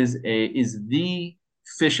 Omri is the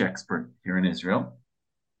fish expert here in Israel,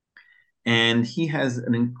 and he has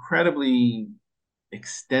an incredibly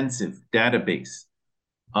extensive database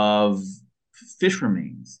of fish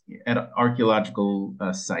remains at archaeological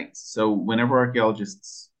sites. So whenever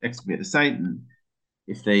archaeologists excavate a site, and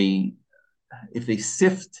if they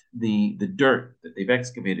sift the dirt that they've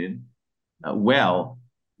excavated well,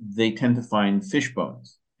 they tend to find fish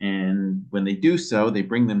bones. And when they do so, they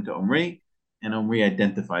bring them to Omri, and Omri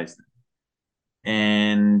identifies them.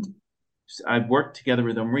 And I've worked together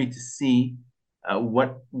with Omri to see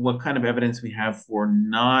what kind of evidence we have for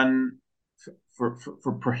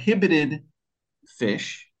prohibited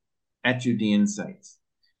fish at Judean sites.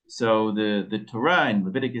 So the Torah in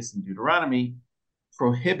Leviticus and Deuteronomy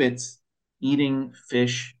prohibits eating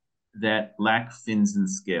fish that lack fins and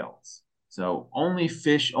scales. So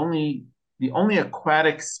the only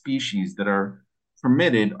aquatic species that are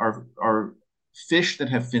permitted are fish that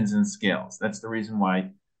have fins and scales. That's the reason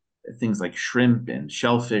why things like shrimp and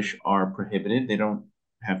shellfish are prohibited. They don't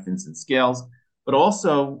have fins and scales, but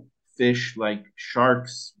also fish like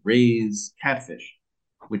sharks, rays, catfish,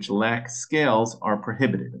 which lack scales, are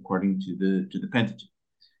prohibited according to the Pentateuch.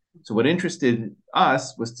 So what interested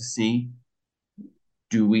us was to see,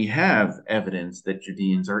 do we have evidence that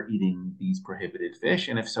Judeans are eating these prohibited fish?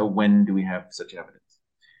 And if so, when do we have such evidence?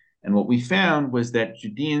 And what we found was that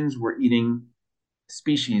Judeans were eating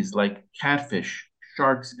species like catfish,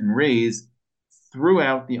 sharks, and rays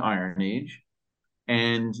throughout the Iron Age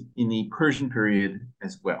and in the Persian period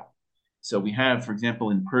as well. So we have, for example,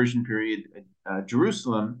 in Persian period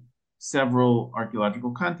Jerusalem, several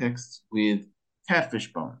archaeological contexts with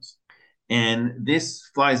catfish bones. And this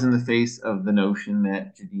flies in the face of the notion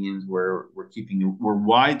that Judeans were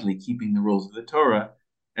widely keeping the rules of the Torah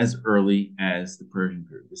as early as the Persian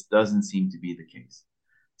period. This doesn't seem to be the case.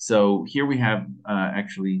 So here we have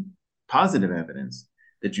actually positive evidence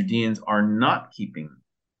that Judeans are not keeping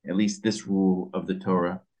at least this rule of the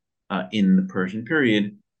Torah in the Persian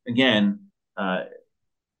period. Again,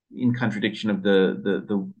 in contradiction of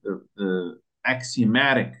the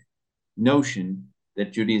axiomatic notion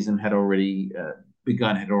that Judaism had already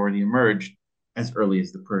emerged as early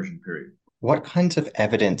as the Persian period. What kinds of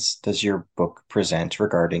evidence does your book present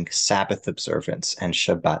regarding Sabbath observance and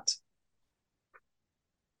Shabbat?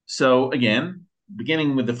 So again,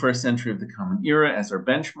 beginning with the first century of the Common Era as our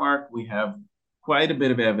benchmark, we have quite a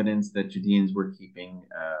bit of evidence that Judeans were keeping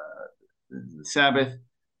the Sabbath,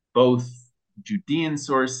 both Judean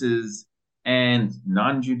sources and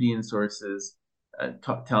non-Judean sources,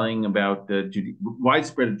 telling about the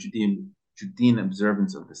widespread Judean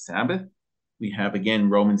observance of the Sabbath. We have, again,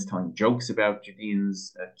 Romans telling jokes about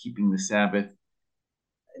Judeans keeping the Sabbath.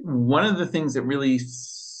 One of the things that really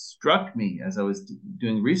struck me as I was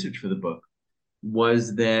doing research for the book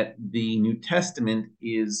was that the New Testament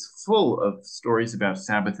is full of stories about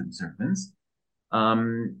Sabbath observance.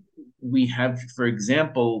 We have, for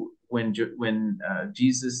example, when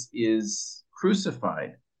Jesus is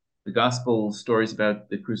crucified, the gospel stories about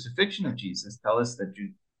the crucifixion of Jesus tell us that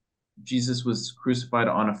Jesus was crucified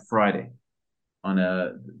on a Friday,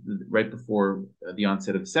 right before the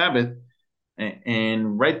onset of Sabbath,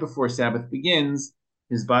 and right before Sabbath begins,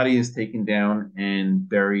 his body is taken down and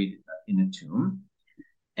buried in a tomb.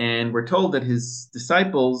 And we're told that his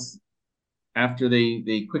disciples, after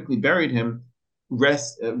they quickly buried him,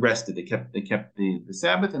 rested. They kept the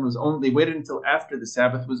Sabbath, and they waited until after the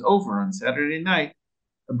Sabbath was over on Saturday night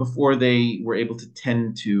before they were able to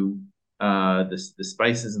tend to the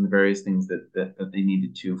spices and the various things that they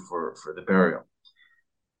needed to for the burial.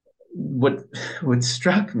 What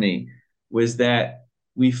struck me was that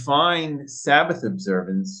we find Sabbath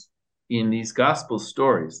observance in these gospel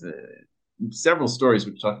stories. Several stories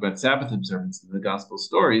which talk about Sabbath observance in the gospel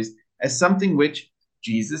stories as something which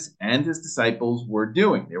Jesus and his disciples were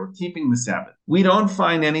doing. They were keeping the Sabbath. We don't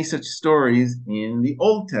find any such stories in the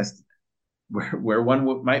Old Testament, where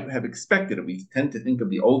one might have expected it. We tend to think of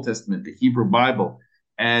the Old Testament, the Hebrew Bible,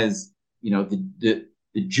 as the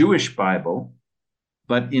Jewish Bible.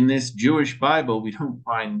 But in this Jewish Bible, we don't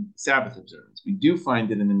find Sabbath observance. We do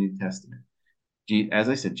find it in the New Testament. As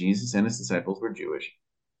I said, Jesus and his disciples were Jewish.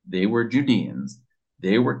 They were Judeans.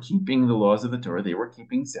 They were keeping the laws of the Torah. They were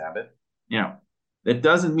keeping Sabbath. Now, that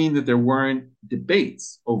doesn't mean that there weren't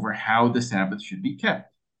debates over how the Sabbath should be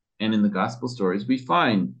kept. And in the gospel stories, we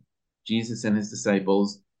find Jesus and his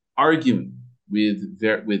disciples arguing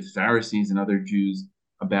with Pharisees and other Jews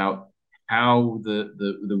about how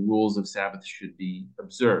the rules of Sabbath should be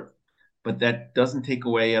observed. But that doesn't take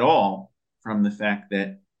away at all from the fact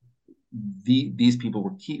that these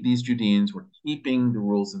Judeans were keeping the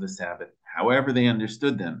rules of the Sabbath, however they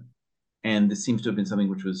understood them. And this seems to have been something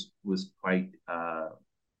which was quite,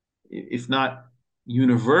 if not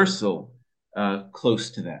universal,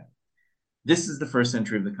 close to that. This is the first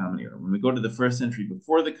century of the Common Era. When we go to the first century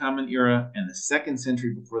before the Common Era and the second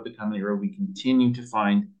century before the Common Era, we continue to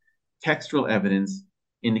find textual evidence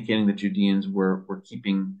indicating that Judeans were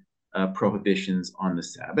keeping prohibitions on the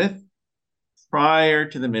Sabbath. Prior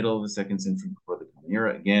to the middle of the second century before the Common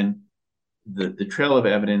Era, again, the trail of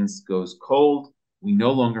evidence goes cold. We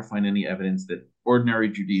no longer find any evidence that ordinary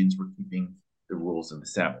Judeans were keeping the rules of the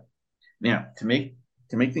Sabbath. Now, to make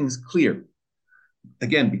things clear,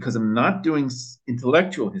 again, because I'm not doing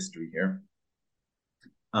intellectual history here,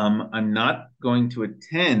 I'm not going to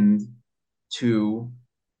attend to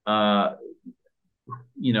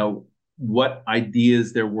what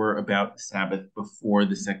ideas there were about the Sabbath before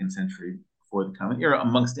the second century, before the Common Era,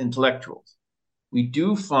 amongst intellectuals. We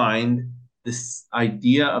do find this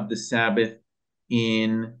idea of the Sabbath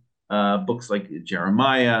in books like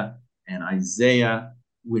Jeremiah and Isaiah,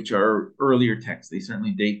 which are earlier texts. They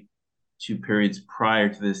certainly date to periods prior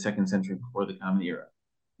to the second century before the Common Era.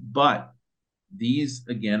 But these,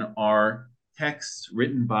 again, are texts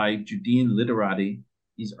written by Judean literati.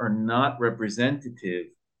 These are not representative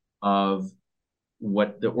of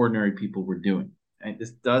what the ordinary people were doing. And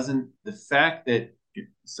the fact that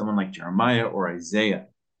someone like Jeremiah or Isaiah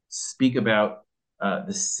speak about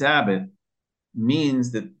the Sabbath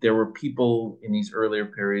means that there were people in these earlier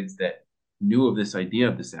periods that knew of this idea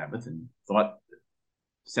of the Sabbath and thought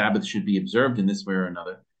Sabbath should be observed in this way or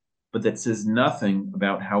another, but that says nothing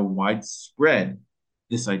about how widespread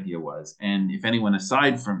this idea was. And if anyone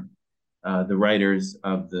aside from the writers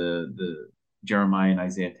of the Jeremiah and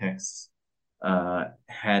Isaiah texts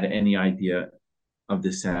had any idea of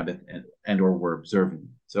the Sabbath and or were observing.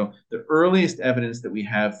 So the earliest evidence that we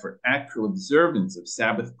have for actual observance of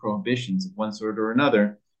Sabbath prohibitions of one sort or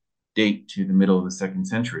another date to the middle of the second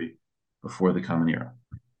century before the Common Era.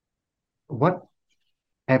 What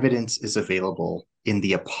evidence is available in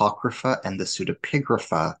the Apocrypha and the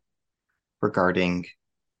Pseudepigrapha regarding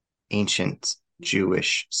ancient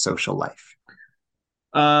Jewish social life?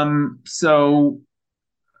 So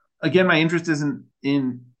again, my interest isn't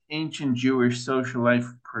in ancient Jewish social life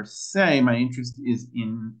per se. My interest is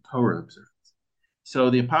in Torah observance. So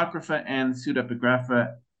the Apocrypha and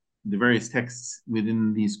Pseudepigrapha, the various texts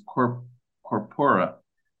within these corpora,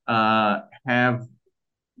 have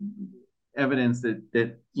evidence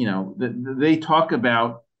that they talk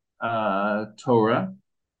about Torah.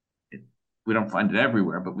 We don't find it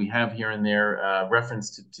everywhere, but we have here and there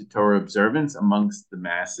reference to Torah observance amongst the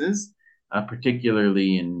masses,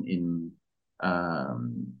 particularly in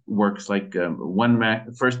works like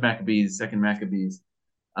First Maccabees, Second Maccabees,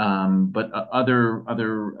 but other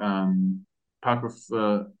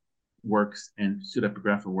apocrypha works and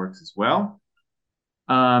pseudepigrapha works as well.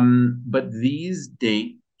 But these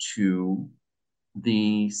date to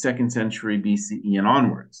the 2nd century BCE and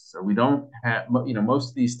onwards. So we don't have, most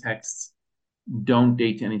of these texts don't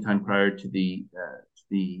date to any time prior to the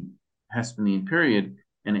Hesperian period,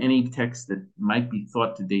 and any texts that might be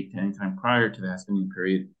thought to date to any time prior to the Hesperian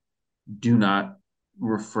period do not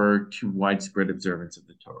refer to widespread observance of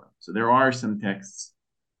the Torah. So there are some texts,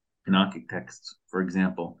 Enochic texts, for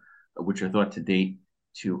example, which are thought to date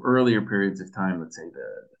to earlier periods of time, let's say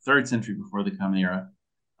the 3rd century before the Common Era,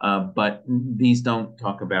 but these don't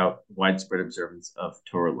talk about widespread observance of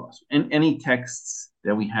Torah laws. And any texts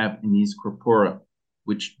that we have in these corpora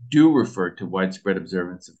which do refer to widespread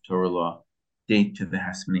observance of Torah law date to the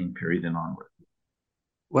Hasmonean period and onward.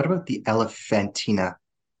 What about the Elephantina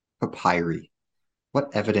papyri? What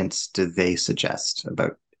evidence do they suggest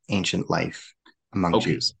about ancient life among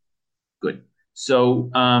Jews? Good. So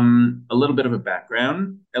a little bit of a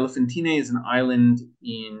background. Elephantine is an island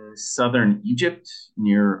in southern Egypt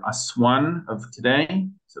near Aswan of today,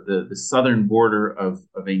 so the southern border of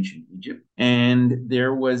ancient Egypt. And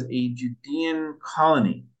there was a Judean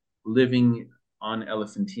colony living on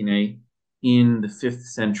Elephantine in the 5th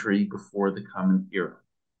century before the Common Era.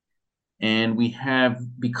 And we have,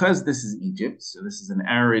 because this is Egypt, so this is an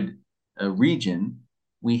arid region,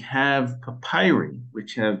 we have papyri,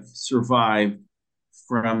 which have survived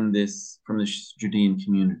from this Judean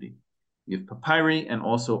community. We have papyri and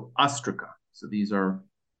also ostraca. So these are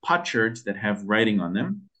potsherds that have writing on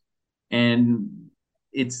them. And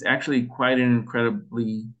it's actually quite an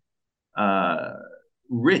incredibly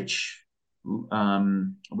rich, I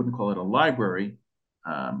wouldn't call it a library,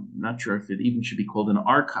 not sure if it even should be called an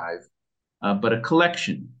archive, but a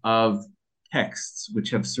collection of texts which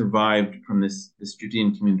have survived from this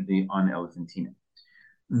Judean community on Elephantine.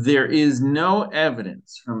 There is no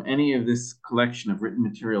evidence from any of this collection of written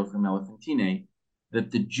material from Elephantine that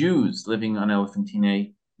the Jews living on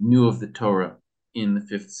Elephantine knew of the Torah in the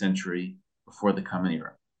 5th century before the Common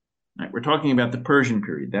Era. Right, we're talking about the Persian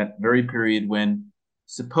period, that very period when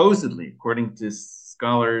supposedly, according to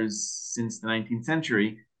scholars since the 19th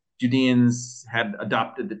century, Judeans had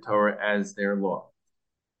adopted the Torah as their law.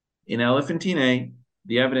 In Elephantine,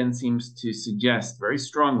 the evidence seems to suggest very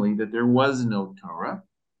strongly that there was no Torah.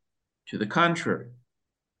 To the contrary.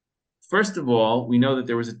 First of all, we know that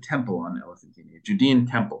there was a temple on Elephantine, a Judean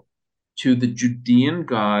temple, to the Judean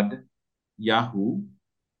god Yahu.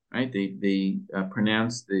 Right? They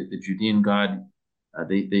pronounced the Judean god.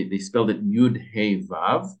 They spelled it Yud He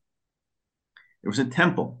Vav. There was a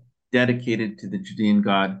temple dedicated to the Judean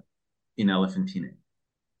god in Elephantine,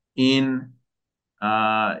 in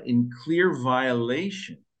clear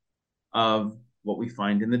violation of what we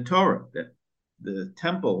find in the Torah, that the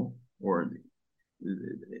temple, or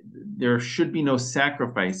there should be no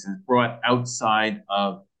sacrifices brought outside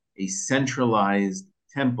of a centralized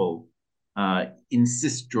temple in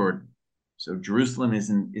Cisjordan. So Jerusalem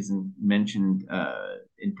isn't mentioned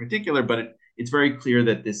in particular, but it's very clear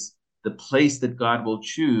that the place that God will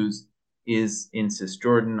choose is in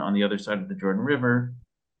Cisjordan, on the other side of the Jordan River,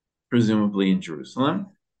 presumably in Jerusalem.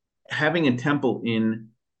 Having a temple in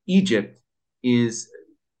Egypt is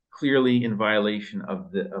clearly in violation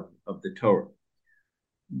of the Torah,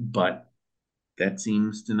 but that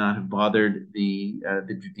seems to not have bothered the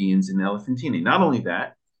Judeans in Elephantine. Not only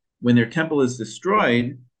that, when their temple is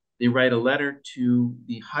destroyed, they write a letter to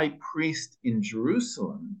the high priest in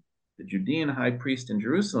Jerusalem, the Judean high priest in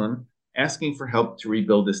Jerusalem, asking for help to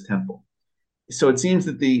rebuild this temple. So it seems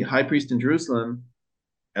that the high priest in Jerusalem,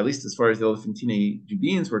 at least as far as the Elephantine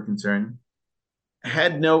Judeans were concerned,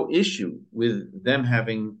 had no issue with them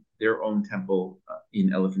having their own temple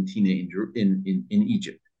in Elephantine in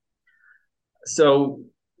Egypt. So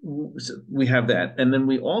we have that. And then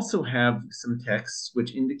we also have some texts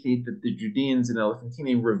which indicate that the Judeans in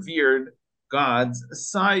Elephantine revered gods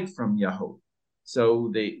aside from Yahweh.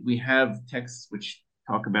 So we have texts which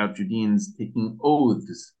talk about Judeans taking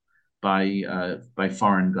oaths by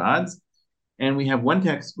foreign gods. And we have one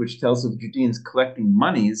text which tells of Judeans collecting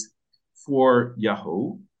monies for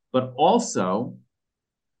Yahweh, but also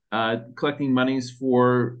collecting monies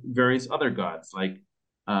for various other gods, like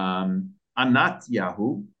Anat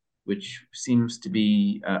Yahu, which seems to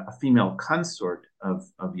be a female consort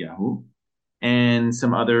of Yahu, and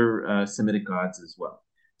some other Semitic gods as well.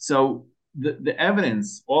 So the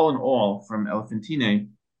evidence, all in all, from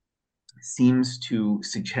Elephantine seems to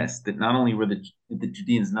suggest that not only were the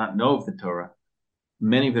Judeans not know of the Torah,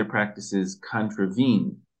 many of their practices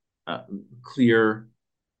contravene clear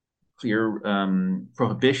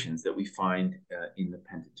prohibitions that we find in the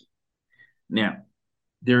Pentateuch. Now,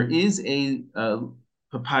 there is a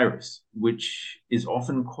papyrus, which is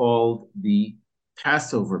often called the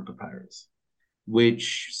Passover papyrus,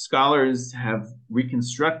 which scholars have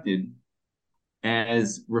reconstructed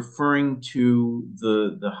as referring to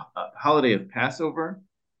the holiday of Passover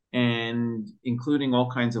and including all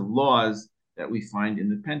kinds of laws that we find in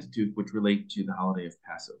the Pentateuch which relate to the holiday of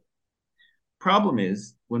Passover. Problem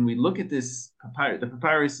is, when we look at this papyrus, the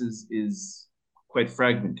papyrus is quite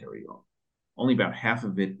fragmentary. Only about half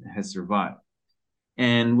of it has survived.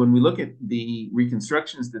 And when we look at the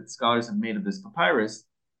reconstructions that scholars have made of this papyrus,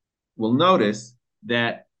 we'll notice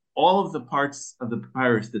that all of the parts of the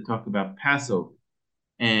papyrus that talk about Passover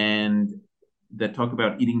and that talk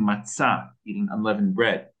about eating matzah, eating unleavened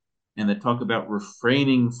bread, and that talk about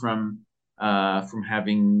refraining from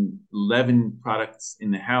having leavened products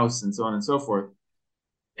in the house and so on and so forth,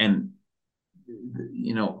 and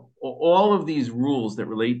all of these rules that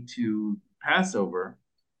relate to Passover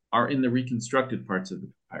are in the reconstructed parts of the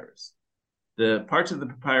papyrus. The parts of the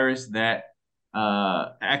papyrus that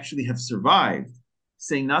actually have survived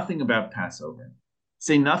say nothing about Passover,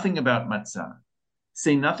 say nothing about matzah,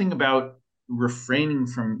 say nothing about refraining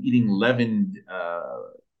from eating leavened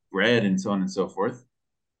bread and so on and so forth.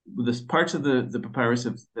 The parts of the papyrus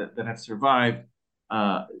that have survived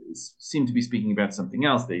seem to be speaking about something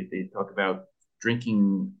else. They talk about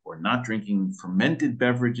drinking or not drinking fermented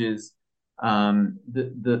beverages. Even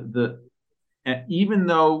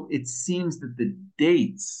though it seems that the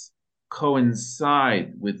dates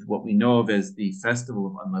coincide with what we know of as the Festival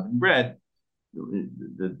of Unleavened Bread,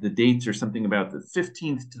 the dates are something about the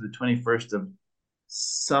 15th to the 21st of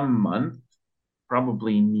some month.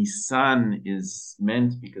 Probably Nisan is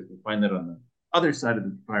meant because we find that on the other side of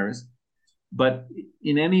the papyrus. But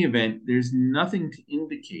in any event, there's nothing to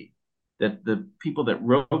indicate that the people that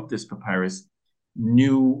wrote this papyrus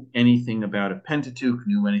knew anything about a Pentateuch,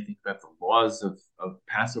 knew anything about the laws of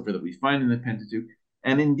Passover that we find in the Pentateuch.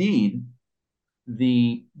 And indeed,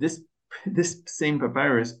 this same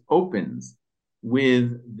papyrus opens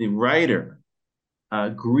with the writer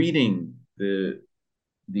greeting the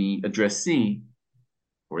addressee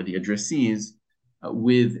or the addressees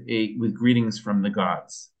with greetings from the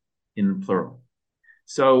gods in the plural.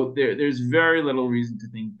 So there's very little reason to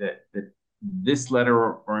think that this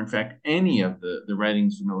letter, or in fact any of the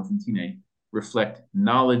writings from Elephantine, reflect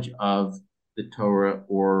knowledge of the Torah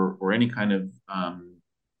or any kind of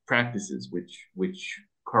practices which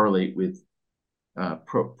correlate with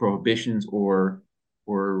prohibitions or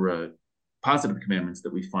positive commandments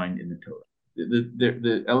that we find in the Torah.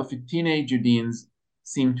 The Elephantine Judeans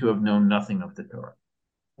seem to have known nothing of the Torah.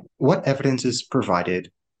 What evidence is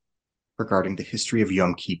provided regarding the history of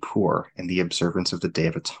Yom Kippur and the observance of the Day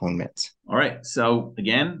of Atonement? All right. So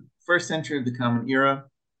again, first century of the Common Era,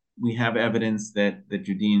 we have evidence that the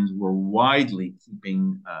Judeans were widely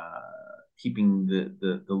keeping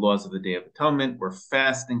the laws of the Day of Atonement, were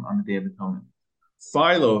fasting on the Day of Atonement.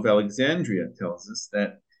 Philo of Alexandria tells us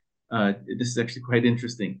that this is actually quite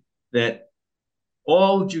interesting, that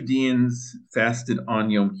all Judeans fasted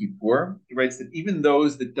on Yom Kippur. He writes that even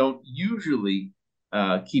those that don't usually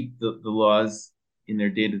keep the laws in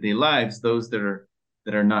their day-to-day lives, those that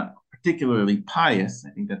are not particularly pious,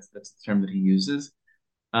 I think that's the term that he uses,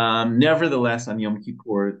 nevertheless on Yom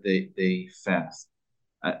Kippur they fast.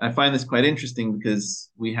 I find this quite interesting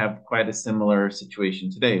because we have quite a similar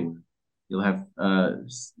situation today. You'll have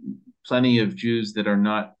plenty of Jews that are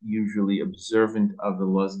not usually observant of the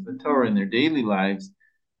laws of the Torah in their daily lives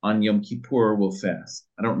on Yom Kippur will fast.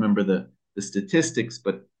 I don't remember the statistics,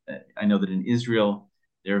 but I know that in Israel,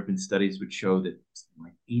 there have been studies which show that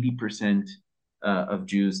like 80% of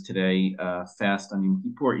Jews today fast on Yom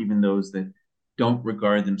Kippur, even those that don't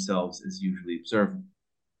regard themselves as usually observant.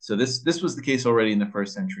 So this was the case already in the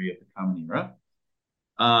first century of the Common Era.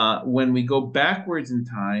 When we go backwards in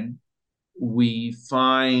time, we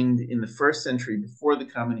find in the first century before the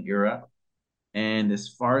Common Era, and as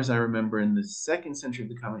far as I remember, in the second century of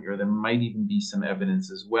the Common Era, there might even be some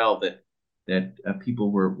evidence as well that people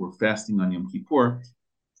were fasting on Yom Kippur.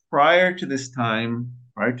 Prior to this time,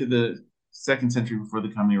 prior to the second century before the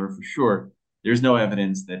Common Era for sure, there's no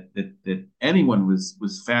evidence that anyone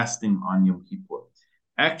was fasting on Yom Kippur.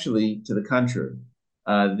 Actually, to the contrary,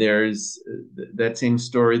 there's that same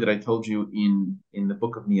story that I told you in the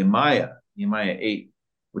book of Nehemiah. Nehemiah 8,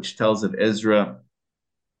 which tells of Ezra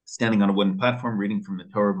standing on a wooden platform reading from the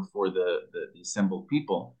Torah before the assembled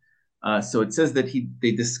people. So it says that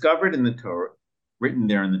they discovered in the Torah, written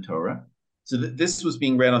there in the Torah, so that this was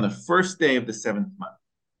being read on the first day of the seventh month.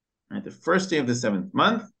 Right, the first day of the seventh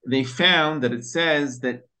month, they found that it says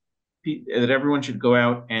that everyone should go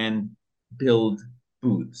out and build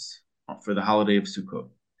booths for the holiday of Sukkot.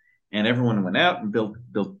 And everyone went out and built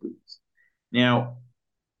booths. Now,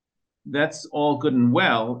 that's all good and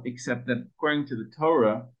well, except that according to the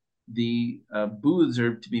Torah, the booths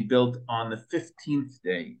are to be built on the 15th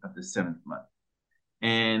day of the seventh month.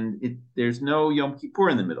 And there's no Yom Kippur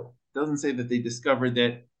in the middle. It doesn't say that they discovered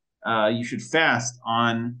that you should fast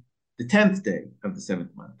on the 10th day of the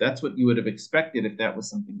seventh month. That's what you would have expected if that was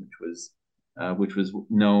something which was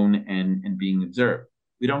known and being observed.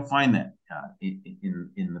 We don't find that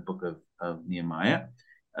in the book of Nehemiah,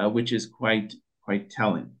 which is quite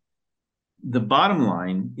telling. The bottom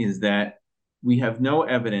line is that we have no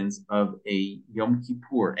evidence of a Yom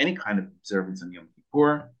Kippur, any kind of observance on Yom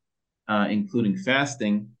Kippur, including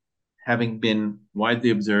fasting, having been widely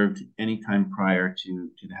observed any time prior to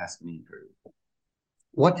the Hasmonean period.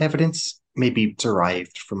 What evidence may be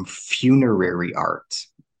derived from funerary art?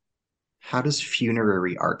 How does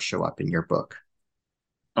funerary art show up in your book?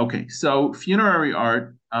 Okay, so funerary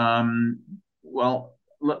art, well,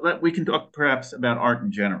 we can talk perhaps about art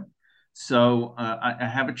in general. So I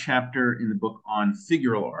have a chapter in the book on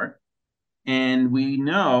figural art, and we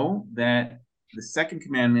know that the second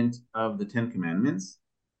commandment of the Ten Commandments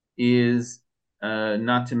is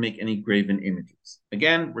not to make any graven images.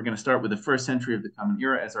 Again, we're going to start with the first century of the Common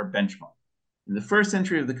Era as our benchmark. In the first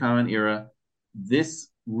century of the Common Era, this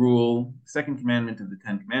rule, second commandment of the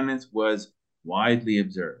Ten Commandments, was widely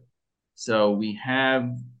observed. So we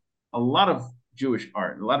have a lot of Jewish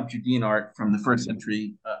art, a lot of Judean art from the first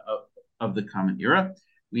century of the Common Era.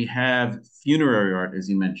 We have funerary art, as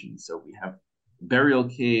you mentioned. So we have burial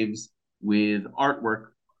caves with artwork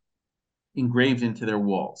engraved into their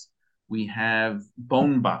walls. We have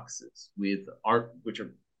bone boxes with art which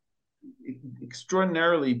are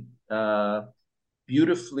extraordinarily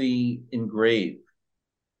beautifully engraved.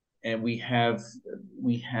 And we have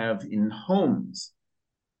in homes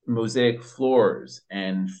mosaic floors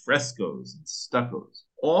and frescoes and stuccos.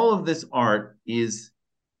 All of this art is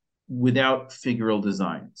without figural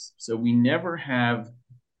designs. So we never have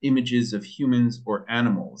images of humans or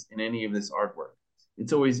animals in any of this artwork.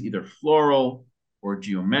 It's always either floral or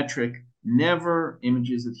geometric, never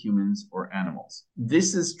images of humans or animals.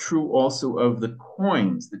 This is true also of the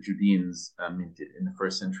coins that Judeans minted in the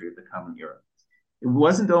first century of the Common Era. It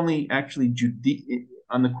wasn't only actually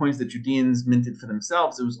on the coins that Judeans minted for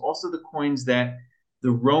themselves, it was also the coins that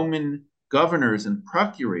the Roman governors and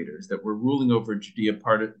procurators that were ruling over Judea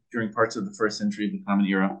during parts of the first century of the Common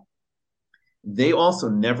Era, they also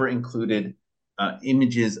never included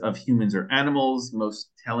images of humans or animals.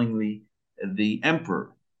 Most tellingly, the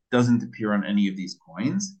emperor doesn't appear on any of these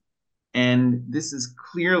coins. And this is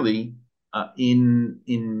clearly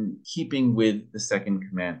in keeping with the second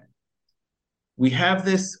commandment. We have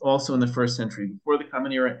this also in the first century before the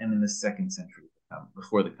Common Era and in the second century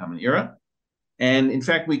before the Common Era. And in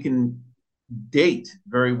fact, we can date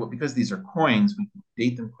very well, because these are coins, we can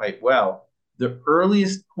date them quite well. The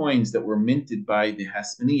earliest coins that were minted by the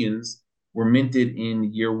Hasmoneans were minted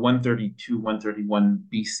in year 132, 131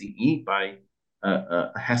 BCE by a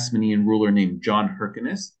Hasmonean ruler named John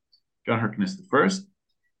Hyrcanus I.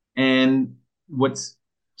 And what's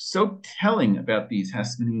so telling about these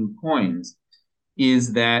Hasmonean coins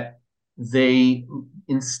is that they,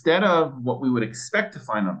 instead of what we would expect to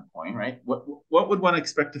find on a coin, right? What would one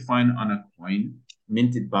expect to find on a coin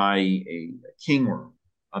minted by a king or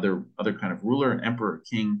other kind of ruler, an emperor,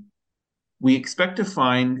 king? We expect to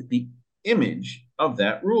find the image of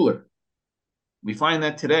that ruler. We find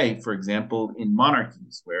that today, for example, in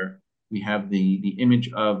monarchies, where we have the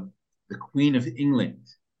image of the Queen of England.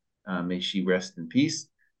 May she rest in peace.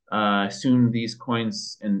 Soon these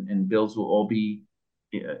coins and bills will all be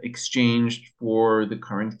exchanged for the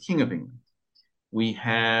current King of England. We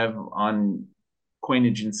have on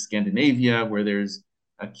coinage in Scandinavia, where there's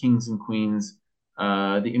kings and queens,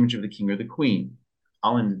 the image of the king or the queen.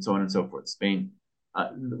 Holland, and so on and so forth, Spain.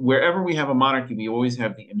 Wherever we have a monarchy, we always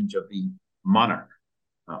have the image of the monarch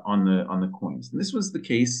on the coins. And this was the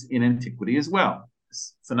case in antiquity as well.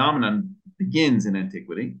 This phenomenon begins in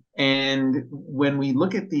antiquity. And when we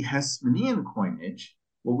look at the Hasmonean coinage,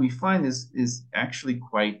 what we find is actually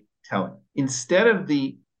quite telling. Instead of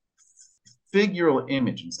the figural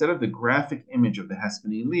image, instead of the graphic image of the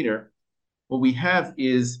Hasmonean leader, what we have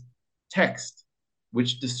is text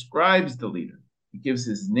which describes the leader. He gives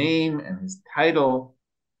his name and his title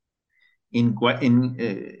in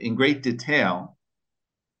great detail,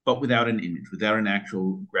 but without an image, without an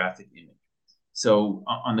actual graphic image. So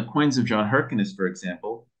on the coins of John Hyrcanus, for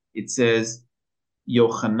example, it says,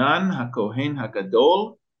 Yochanan HaKohen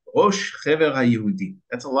HaGadol Rosh Chever HaYehudi.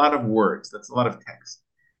 That's a lot of words. That's a lot of text.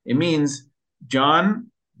 It means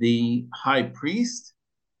John, the high priest,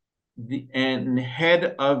 and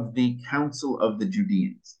head of the council of the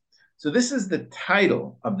Judeans. So this is the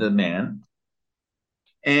title of the man.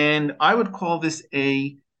 And I would call this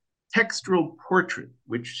a textual portrait,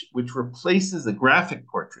 which replaces a graphic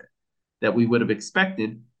portrait that we would have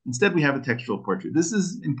expected. Instead, we have a textual portrait. This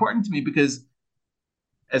is important to me because,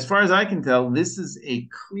 as far as I can tell, this is a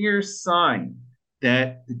clear sign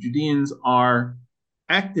that the Judeans are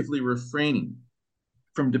actively refraining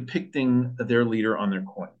from depicting their leader on their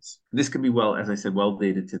coins. This could be, well, as I said, well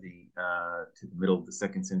dated to the middle of the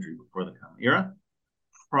 2nd century before the Common Era.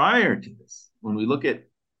 Prior to this, when we look at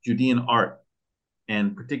Judean art,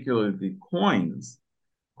 and particularly the coins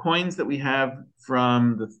that we have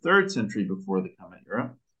from the 3rd century before the Common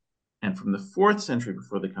Era and from the 4th century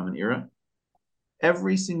before the Common Era,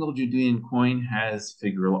 every single Judean coin has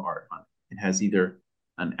figural art on it. It has either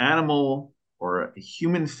an animal or a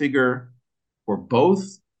human figure or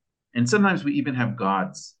both. And sometimes we even have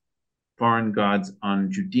gods, foreign gods,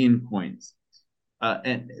 on Judean coins.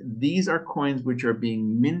 And these are coins which are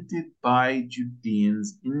being minted by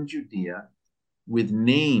Judeans in Judea with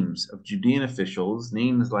names of Judean officials,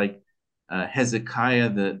 names like Hezekiah,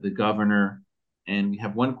 the governor. And we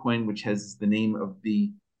have one coin which has the name of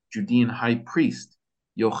the Judean high priest,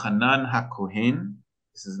 Yochanan HaKohen.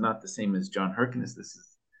 This is not the same as John Hyrcanus. This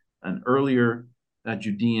is an earlier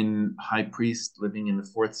Judean high priest living in the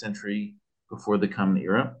 4th century before the Common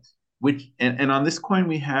Era. And on this coin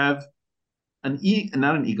we have an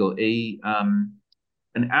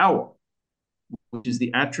owl, which is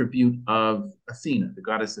the attribute of Athena, the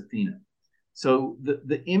goddess Athena. So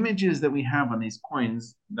the images that we have on these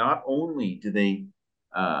coins, not only do they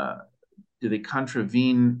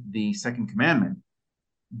contravene the 2nd commandment,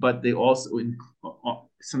 but they also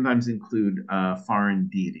sometimes include foreign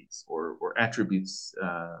deities or attributes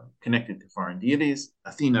connected to foreign deities.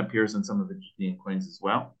 Athena appears on some of the Judean coins as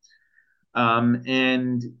well.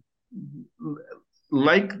 And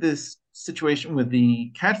like this situation with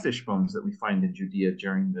the catfish bones that we find in Judea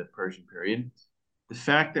during the Persian period, the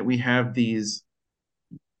fact that we have these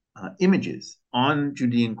images on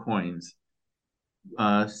Judean coins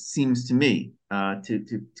seems to me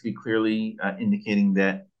to be clearly indicating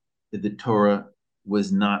that the Torah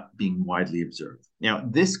was not being widely observed. Now,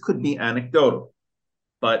 this could be anecdotal,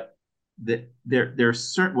 but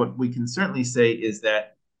what we can certainly say is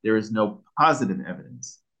that there is no positive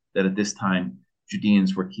evidence that at this time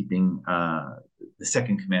Judeans were keeping the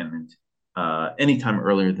 2nd commandment anytime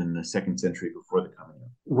earlier than the 2nd century before the Common Era.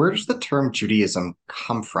 Where does the term Judaism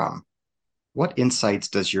come from? What insights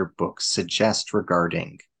does your book suggest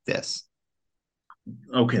regarding this?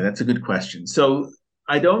 Okay, that's a good question. So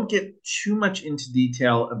I don't get too much into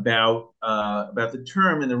detail about the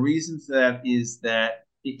term, and the reason for that is that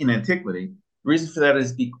in antiquity, the reason for that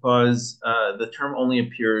is because the term only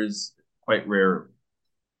appears quite rarely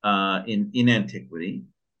in antiquity.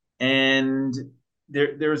 And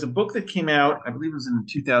there was a book that came out, I believe it was in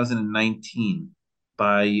 2019,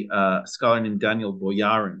 by a scholar named Daniel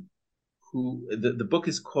Boyarin, who the book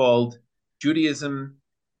is called Judaism,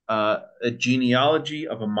 A Genealogy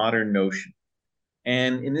of a Modern Notion.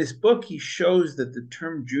 And in this book, he shows that the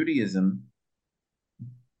term Judaism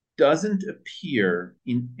doesn't appear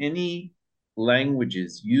in any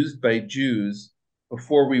languages used by Jews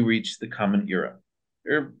before we reach the Common Era.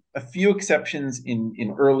 There are a few exceptions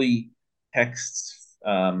in early texts,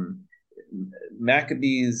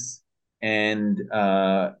 Maccabees and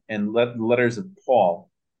letters of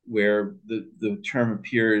Paul, where the term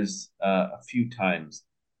appears a few times.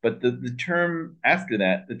 But the term after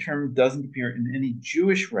that, the term doesn't appear in any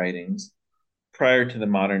Jewish writings prior to the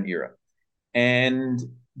modern era. And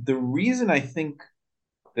the reason I think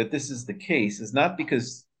that this is the case is not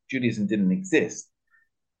because Judaism didn't exist,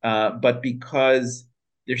 but because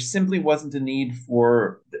there simply wasn't a need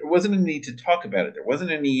to talk about it. There wasn't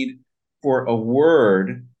a need for a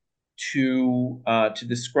word to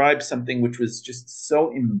describe something which was just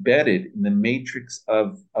so embedded in the matrix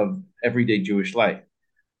of everyday Jewish life.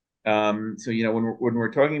 So when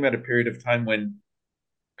we're talking about a period of time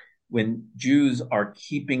when Jews are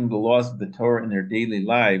keeping the laws of the Torah in their daily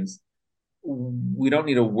lives, we don't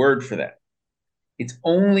need a word for that. It's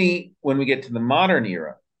only when we get to the modern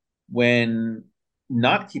era when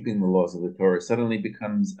not keeping the laws of the Torah suddenly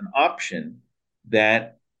becomes an option,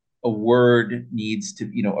 that a word needs to,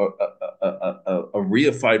 a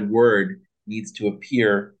reified word needs to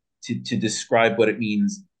appear to describe what it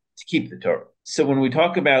means to keep the Torah. So when we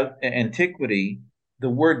talk about antiquity, the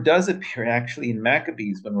word does appear actually in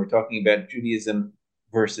Maccabees when we're talking about Judaism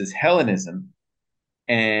versus Hellenism,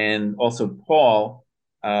 and also Paul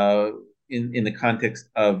in the context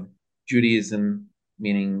of Judaism,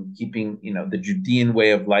 meaning keeping the Judean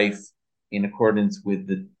way of life in accordance with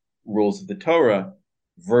the rules of the Torah,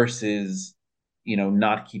 versus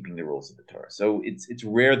not keeping the rules of the Torah. So it's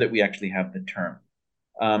rare that we actually have the term.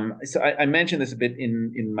 So I mentioned this a bit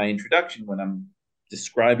in my introduction when I'm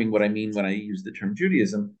describing what I mean when I use the term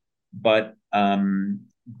Judaism, but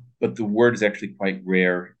the word is actually quite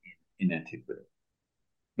rare in antiquity.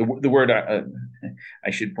 The word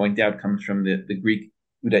I should point out comes from the Greek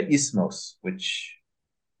Judaismos, which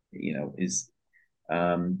is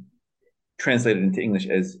translated into English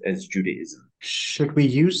as Judaism. Should we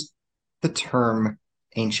use the term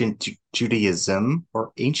ancient Judaism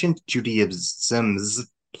or ancient Judaisms,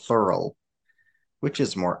 plural? Which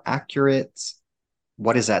is more accurate?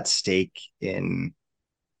 What is at stake in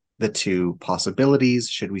the two possibilities?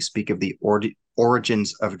 Should we speak of the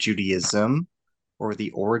origins of Judaism or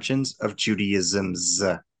the origins of Judaism's,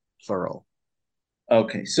 plural?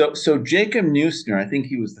 Okay, so Jacob Neusner, I think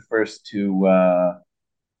he was the first to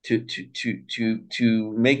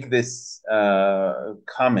make this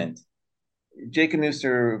comment. Jacob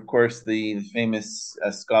Neusner, of course, the famous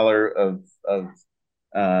scholar of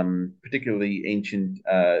particularly ancient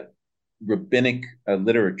rabbinic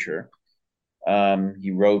literature.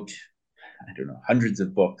 He wrote, I don't know, hundreds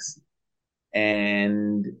of books,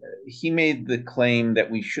 and he made the claim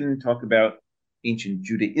that we shouldn't talk about ancient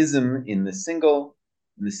Judaism in the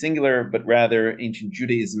singular, but rather ancient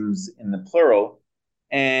Judaisms in the plural.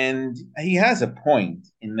 And he has a point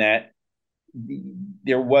in that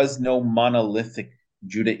there was no monolithic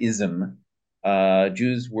Judaism.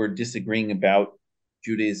 Jews were disagreeing about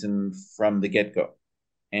Judaism from the get-go,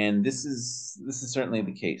 and this is certainly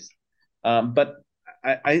the case. But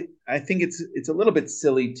I think it's a little bit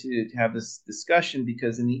silly to have this discussion,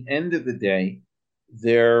 because in the end of the day,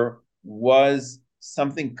 there was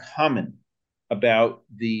something common about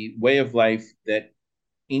the way of life that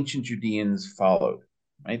ancient Judeans followed.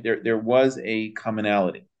 Right? There was a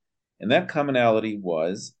commonality, and that commonality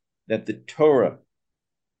was that the Torah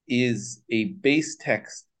is a base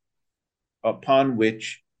text upon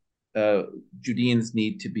which Judeans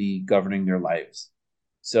need to be governing their lives.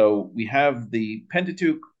 So we have the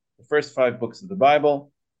Pentateuch, the first 5 books of the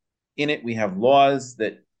Bible. In it, we have laws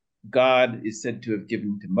that God is said to have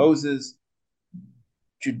given to Moses.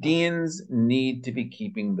 Judeans need to be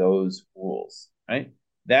keeping those rules, right?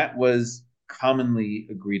 That was commonly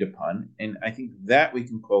agreed upon, and I think that we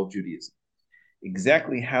can call Judaism.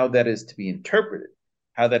 Exactly how that is to be interpreted,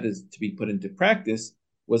 how that is to be put into practice,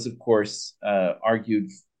 was, of course,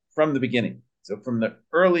 argued from the beginning. So from the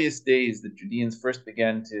earliest days that Judeans first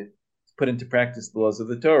began to put into practice the laws of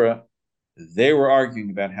the Torah, they were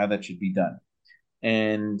arguing about how that should be done.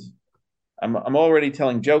 And I'm already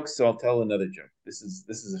telling jokes, so I'll tell another joke. This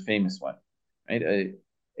is a famous one, right?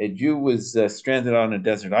 A Jew was stranded on a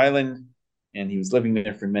desert island, and he was living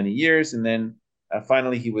there for many years. And then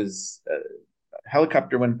finally, a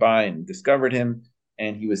helicopter went by and discovered him,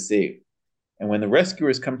 and he was saved. And when the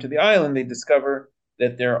rescuers come to the island, they discover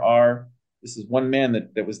that this is one man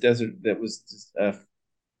that was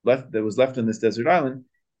left on this desert island.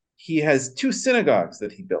 He has 2 synagogues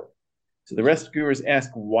that he built. So the rescuers ask,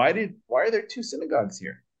 why are there 2 synagogues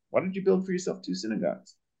here? Why did you build for yourself 2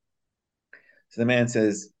 synagogues? So the man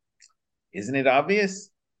says, isn't it obvious?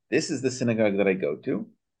 This is the synagogue that I go to,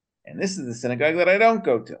 and this is the synagogue that I don't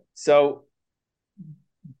go to. So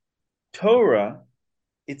Torah,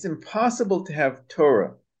 it's impossible to have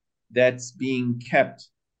Torah that's being kept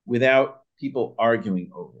without people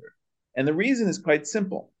arguing over it. And the reason is quite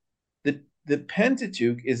simple. The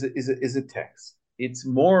Pentateuch is a text. It's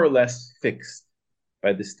more or less fixed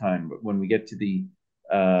by this time. But when we get to the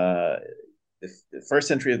first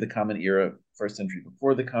century of the Common Era, first century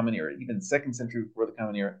before the Common Era, even second century before the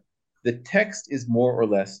Common Era, the text is more or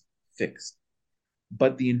less fixed.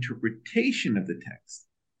 But the interpretation of the text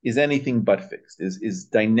is anything but fixed, is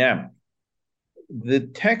dynamic. The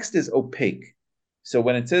text is opaque. So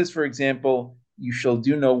when it says, for example, you shall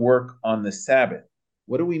do no work on the Sabbath,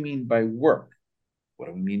 what do we mean by work? What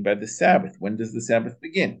do we mean by the Sabbath? When does the Sabbath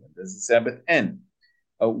begin? When does the Sabbath end?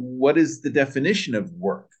 What is the definition of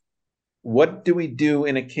work? What do we do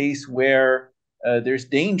in a case where there's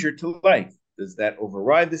danger to life? Does that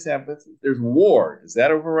override the Sabbath? If there's war, does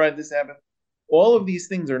that override the Sabbath? All of these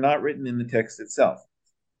things are not written in the text itself.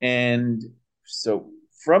 And so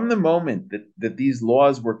from the moment that these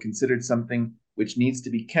laws were considered something which needs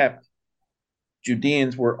to be kept,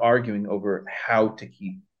 Judeans were arguing over how to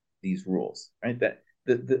keep these rules, right? That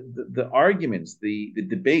the arguments, the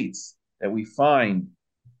debates that we find,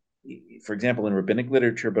 for example, in rabbinic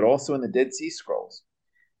literature, but also in the Dead Sea Scrolls,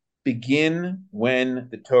 begin when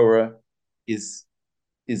the Torah is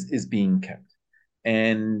being kept.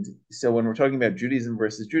 And so when we're talking about Judaism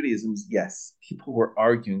versus Judaism, yes, people were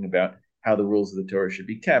arguing about how the rules of the Torah should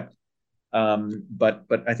be kept. But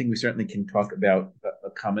I think we certainly can talk about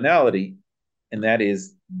a commonality, and that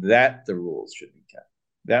is that the rules should be kept.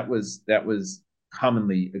 That was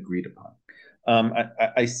commonly agreed upon.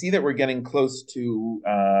 I see that we're getting close to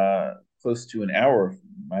an hour.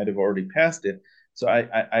 Might have already passed it. So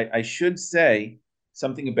I should say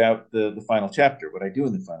something about the final chapter. What I do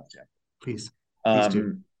in the final chapter. Please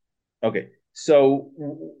do. Okay. So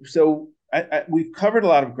we've covered a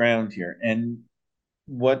lot of ground here, and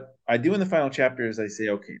what I do in the final chapter is I say,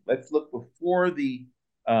 okay, let's look before the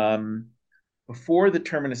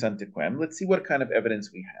terminus antiquam. Let's see what kind of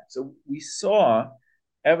evidence we have. So we saw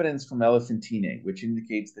evidence from Elephantine, which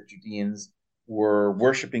indicates that Judeans were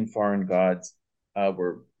worshiping foreign gods,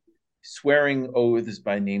 were swearing oaths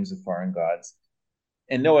by names of foreign gods,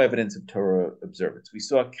 and no evidence of Torah observance. We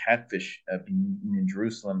saw catfish being in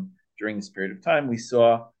Jerusalem during this period of time. We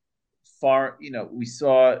saw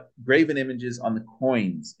graven images on the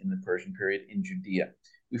coins in the Persian period in Judea.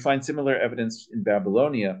 We find similar evidence in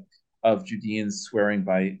Babylonia of Judeans swearing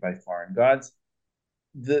by foreign gods.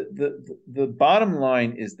 The bottom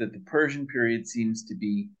line is that the Persian period seems to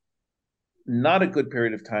be not a good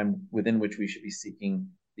period of time within which we should be seeking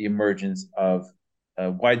the emergence of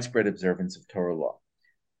widespread observance of Torah law.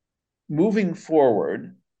 Moving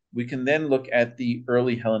forward, we can then look at the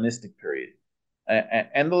early Hellenistic period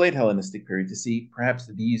and the late Hellenistic period to see perhaps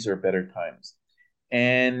these are better times.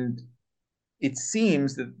 And it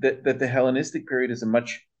seems that the Hellenistic period is a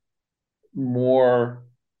much more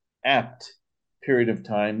apt period of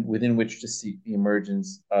time within which to seek the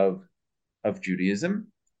emergence of Judaism.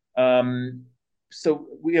 So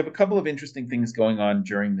we have a couple of interesting things going on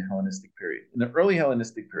during the Hellenistic period. In the early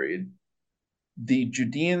Hellenistic period, the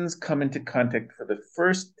Judeans come into contact for the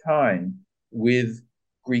first time with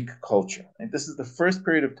Greek culture. And this is the first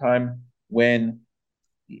period of time when,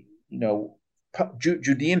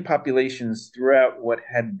 Judean populations throughout what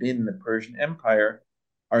had been the Persian Empire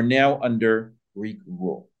are now under Greek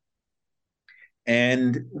rule.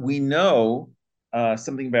 And we know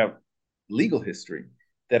something about legal history,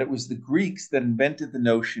 that it was the Greeks that invented the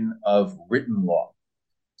notion of written law.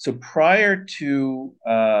 So prior to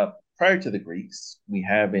the Greeks, we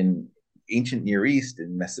have in ancient Near East,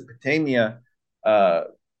 in Mesopotamia,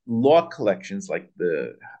 law collections like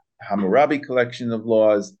the Hammurabi collection of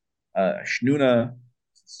laws, Ashnuna,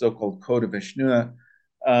 so-called Code of Ashnuna,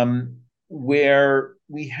 where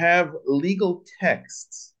we have legal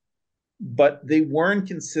texts, but they weren't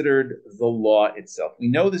considered the law itself. We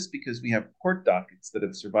know this because we have court dockets that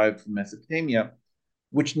have survived from Mesopotamia,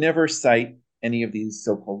 which never cite any of these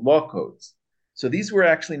so-called law codes. So these were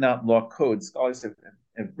actually not law codes. Scholars have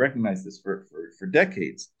recognized this for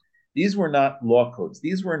decades. These were not law codes.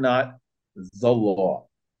 These were not the law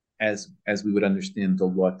as we would understand the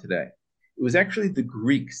law today. It was actually the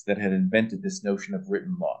Greeks that had invented this notion of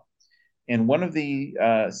written law. And one of the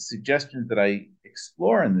suggestions that I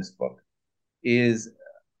explore in this book is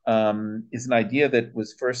an idea that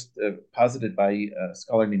was first posited by a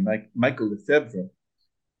scholar named Michael Lefebvre,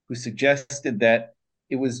 who suggested that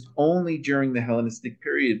it was only during the Hellenistic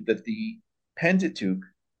period that the Pentateuch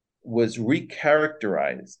was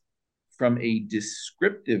recharacterized from a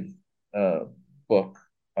descriptive book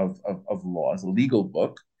of laws, a legal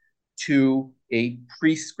book, to a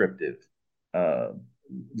prescriptive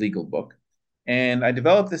legal book. And I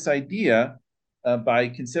developed this idea by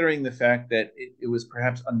considering the fact that it was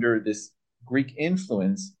perhaps under this Greek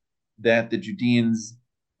influence that the Judeans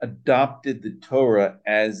adopted the Torah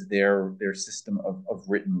as their system of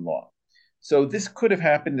written law. So this could have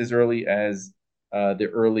happened as early as the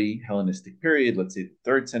early Hellenistic period, let's say the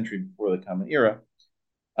 3rd century before the Common Era.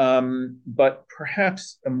 But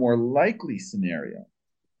perhaps a more likely scenario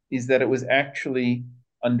is that it was actually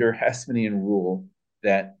under Hasmonean rule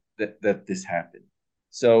that this happened.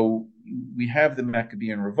 So we have the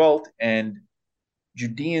Maccabean revolt and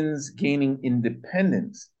Judeans gaining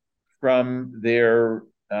independence from their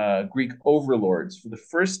Greek overlords for the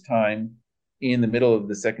first time in the middle of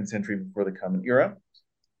the 2nd century before the Common Era.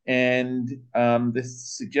 And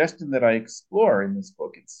this suggestion that I explore in this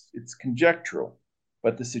book, it's conjectural,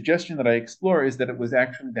 but the suggestion that I explore is that it was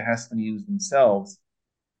actually the Hasmoneans themselves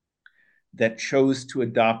that chose to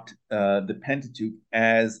adopt the Pentateuch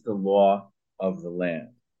as the law of the land.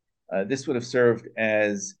 This would have served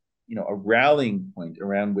as, a rallying point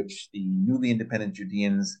around which the newly independent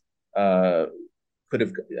Judeans could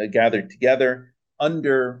have gathered together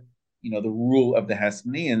under, the rule of the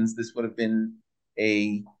Hasmoneans. This would have been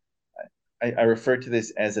I refer to this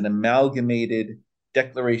as an amalgamated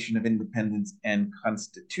Declaration of Independence and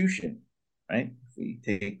Constitution, right? If we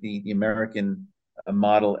take the American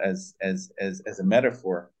model as a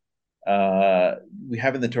metaphor, we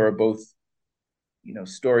have in the Torah both,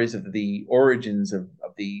 stories of the origins of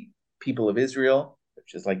the people of Israel,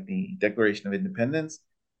 which is like the Declaration of Independence,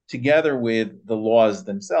 together with the laws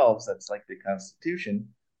themselves, that's like the Constitution.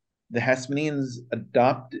 The Hasmoneans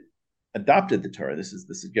adopted the Torah. This is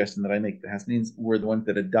the suggestion that I make. The Hasmoneans were the ones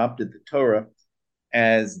that adopted the Torah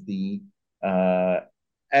as the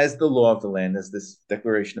law of the land, as this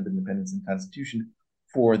Declaration of Independence and Constitution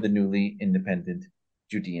for the newly independent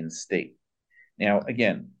Judean state. Now,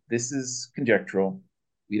 again, this is conjectural.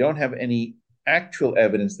 We don't have any actual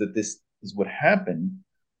evidence that this is what happened,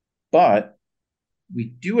 but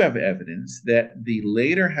we do have evidence that the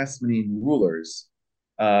later Hasmonean rulers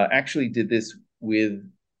actually did this with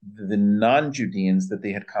the non-Judeans that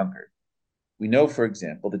they had conquered. We know, for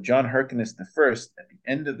example, that John Hyrcanus I, at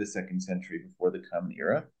the end of the 2nd century before the Common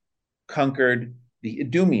Era, conquered the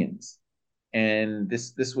Idumeans. And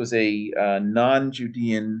this was a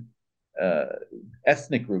non-Judean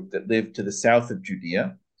ethnic group that lived to the south of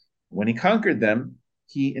Judea. When he conquered them,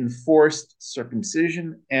 he enforced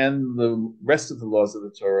circumcision and the rest of the laws of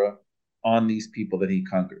the Torah on these people that he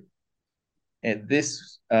conquered. And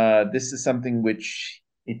this is something which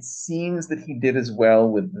it seems that he did as well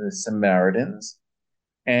with the Samaritans.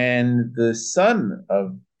 And the son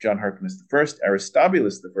of John Hyrcanus I,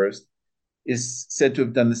 Aristobulus I, is said to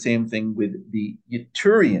have done the same thing with the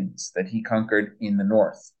Etrurians that he conquered in the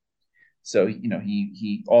north. So,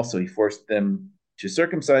 he forced them to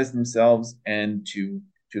circumcise themselves and to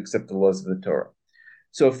accept the laws of the Torah.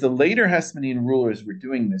 So if the later Hasmonean rulers were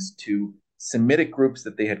doing this to Semitic groups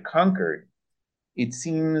that they had conquered, it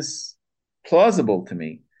seems plausible to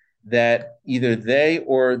me that either they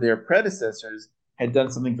or their predecessors had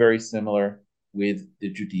done something very similar with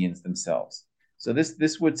the Judeans themselves. So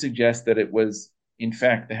this would suggest that it was, in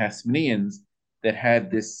fact, the Hasmoneans that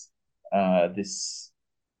had this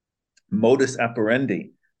modus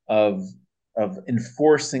operandi of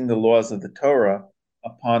enforcing the laws of the Torah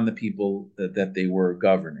upon the people that they were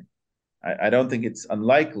governing. I don't think it's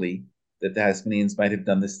unlikely that the Hasmoneans might have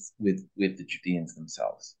done this with the Judeans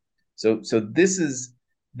themselves. So this is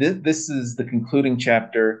the concluding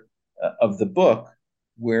chapter of the book,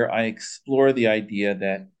 where I explore the idea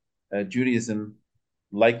that Judaism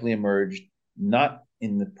likely emerged not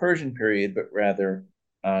in the Persian period, but rather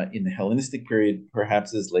in the Hellenistic period,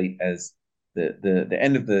 perhaps as late as the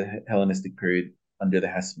end of the Hellenistic period under the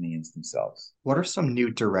Hasmoneans themselves. What are some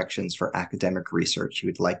new directions for academic research you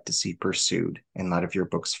would like to see pursued in light of your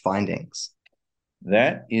book's findings?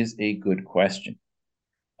 That is a good question.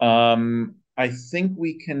 I think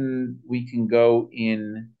we can go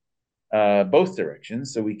in both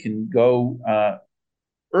directions. So we can go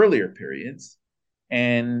earlier periods,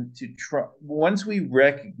 and to try, once we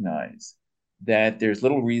recognize that there's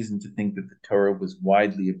little reason to think that the Torah was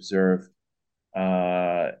widely observed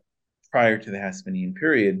prior to the Hasmonean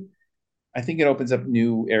period, I think it opens up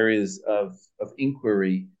new areas of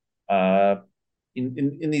inquiry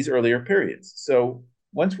in these earlier periods. So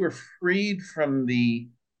once we're freed from the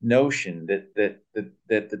notion that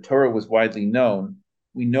the Torah was widely known,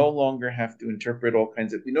 we no longer have to interpret all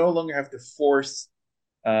kinds of, we no longer have to force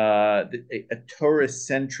a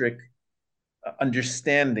Torah-centric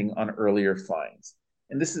understanding on earlier finds.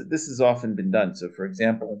 And this has often been done. So, for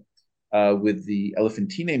example, with the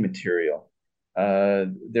Elephantine material,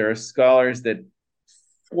 there are scholars that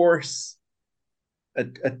force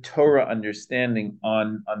a Torah understanding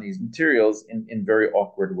on these materials in very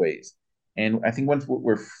awkward ways. And I think once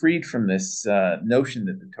we're freed from this notion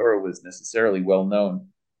that the Torah was necessarily well known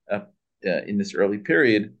in this early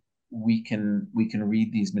period, we can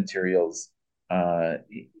read these materials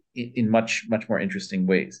in much more interesting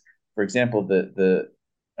ways. For example, the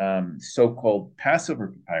so-called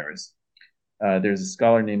Passover papyrus. There's a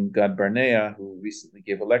scholar named Gad Barnea who recently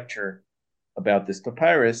gave a lecture about this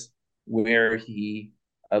papyrus, where he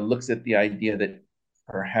looks at the idea that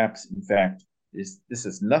perhaps, in fact, this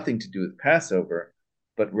has nothing to do with Passover,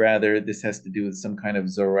 but rather this has to do with some kind of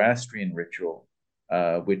Zoroastrian ritual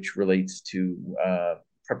which relates to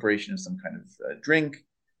preparation of some kind of drink.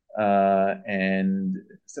 And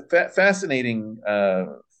it's a fascinating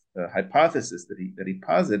hypothesis that he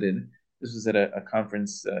posited. This was at a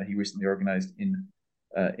conference he recently organized in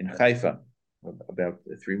Haifa about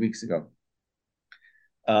 3 weeks ago.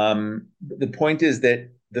 The point is that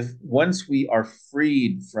once we are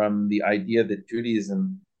freed from the idea that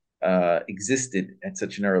Judaism existed at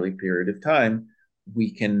such an early period of time,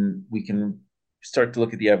 we can start to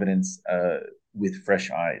look at the evidence with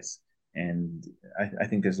fresh eyes. And I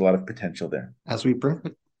think there's a lot of potential there. As we bring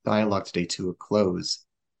the dialogue today to a close,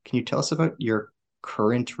 can you tell us about your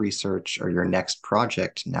current research or your next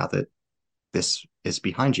project now that this is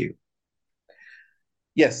behind you?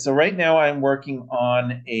 Yes, so right now I'm working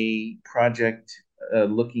on a project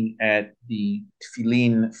looking at the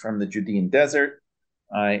tefillin from the Judean desert.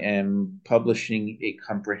 I am publishing a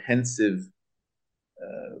comprehensive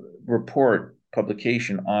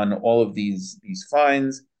publication on all of these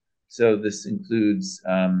finds. So this includes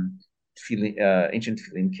ancient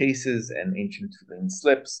tefillin cases and ancient tefillin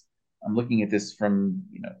slips. I'm looking at this from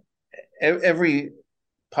every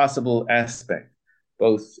possible aspect,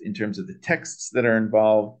 both in terms of the texts that are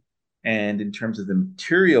involved and in terms of the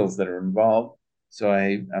materials that are involved. So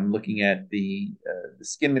I'm looking at the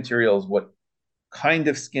skin materials, what kind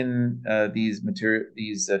of skin these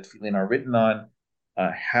tefillin are written on,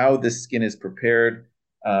 how the skin is prepared,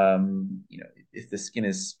 if the skin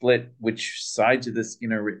is split, which sides of the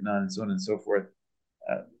skin are written on, and so on and so forth.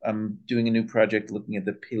 I'm doing a new project looking at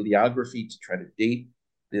the paleography to try to date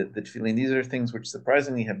the tefillin. These are things which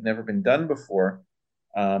surprisingly have never been done before,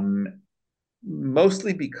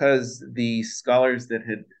 mostly because the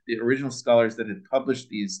original scholars that had published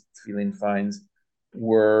these tefillin finds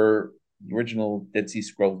were the original Dead Sea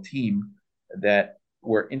Scroll team that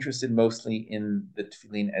were interested mostly in the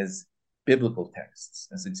tefillin as biblical texts,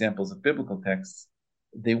 as examples of biblical texts.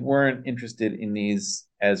 They weren't interested in these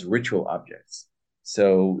as ritual objects.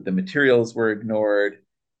 So the materials were ignored,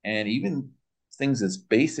 and even things as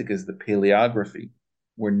basic as the paleography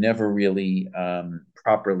were never really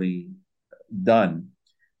properly done.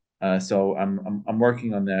 So I'm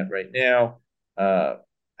working on that right now.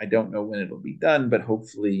 I don't know when it'll be done, but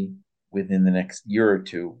hopefully within the next year or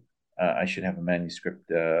two, I should have a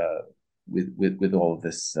manuscript with all of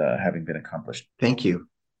this having been accomplished. Thank you.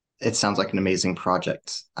 It sounds like an amazing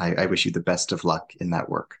project. I wish you the best of luck in that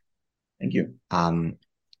work. Thank you.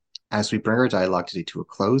 As we bring our dialogue today to a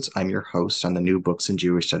close, I'm your host on the New Books in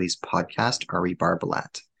Jewish Studies podcast, Ari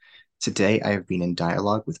Barbalat. Today, I have been in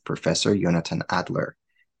dialogue with Professor Yonatan Adler.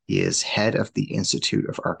 He is head of the Institute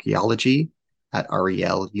of Archaeology at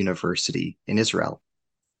Ariel University in Israel.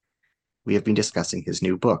 We have been discussing his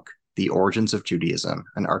new book, The Origins of Judaism,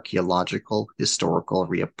 an Archaeological Historical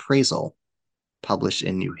Reappraisal, published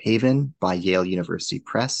in New Haven by Yale University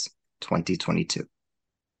Press, 2022.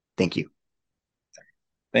 Thank you.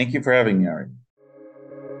 Thank you for having me, Ari.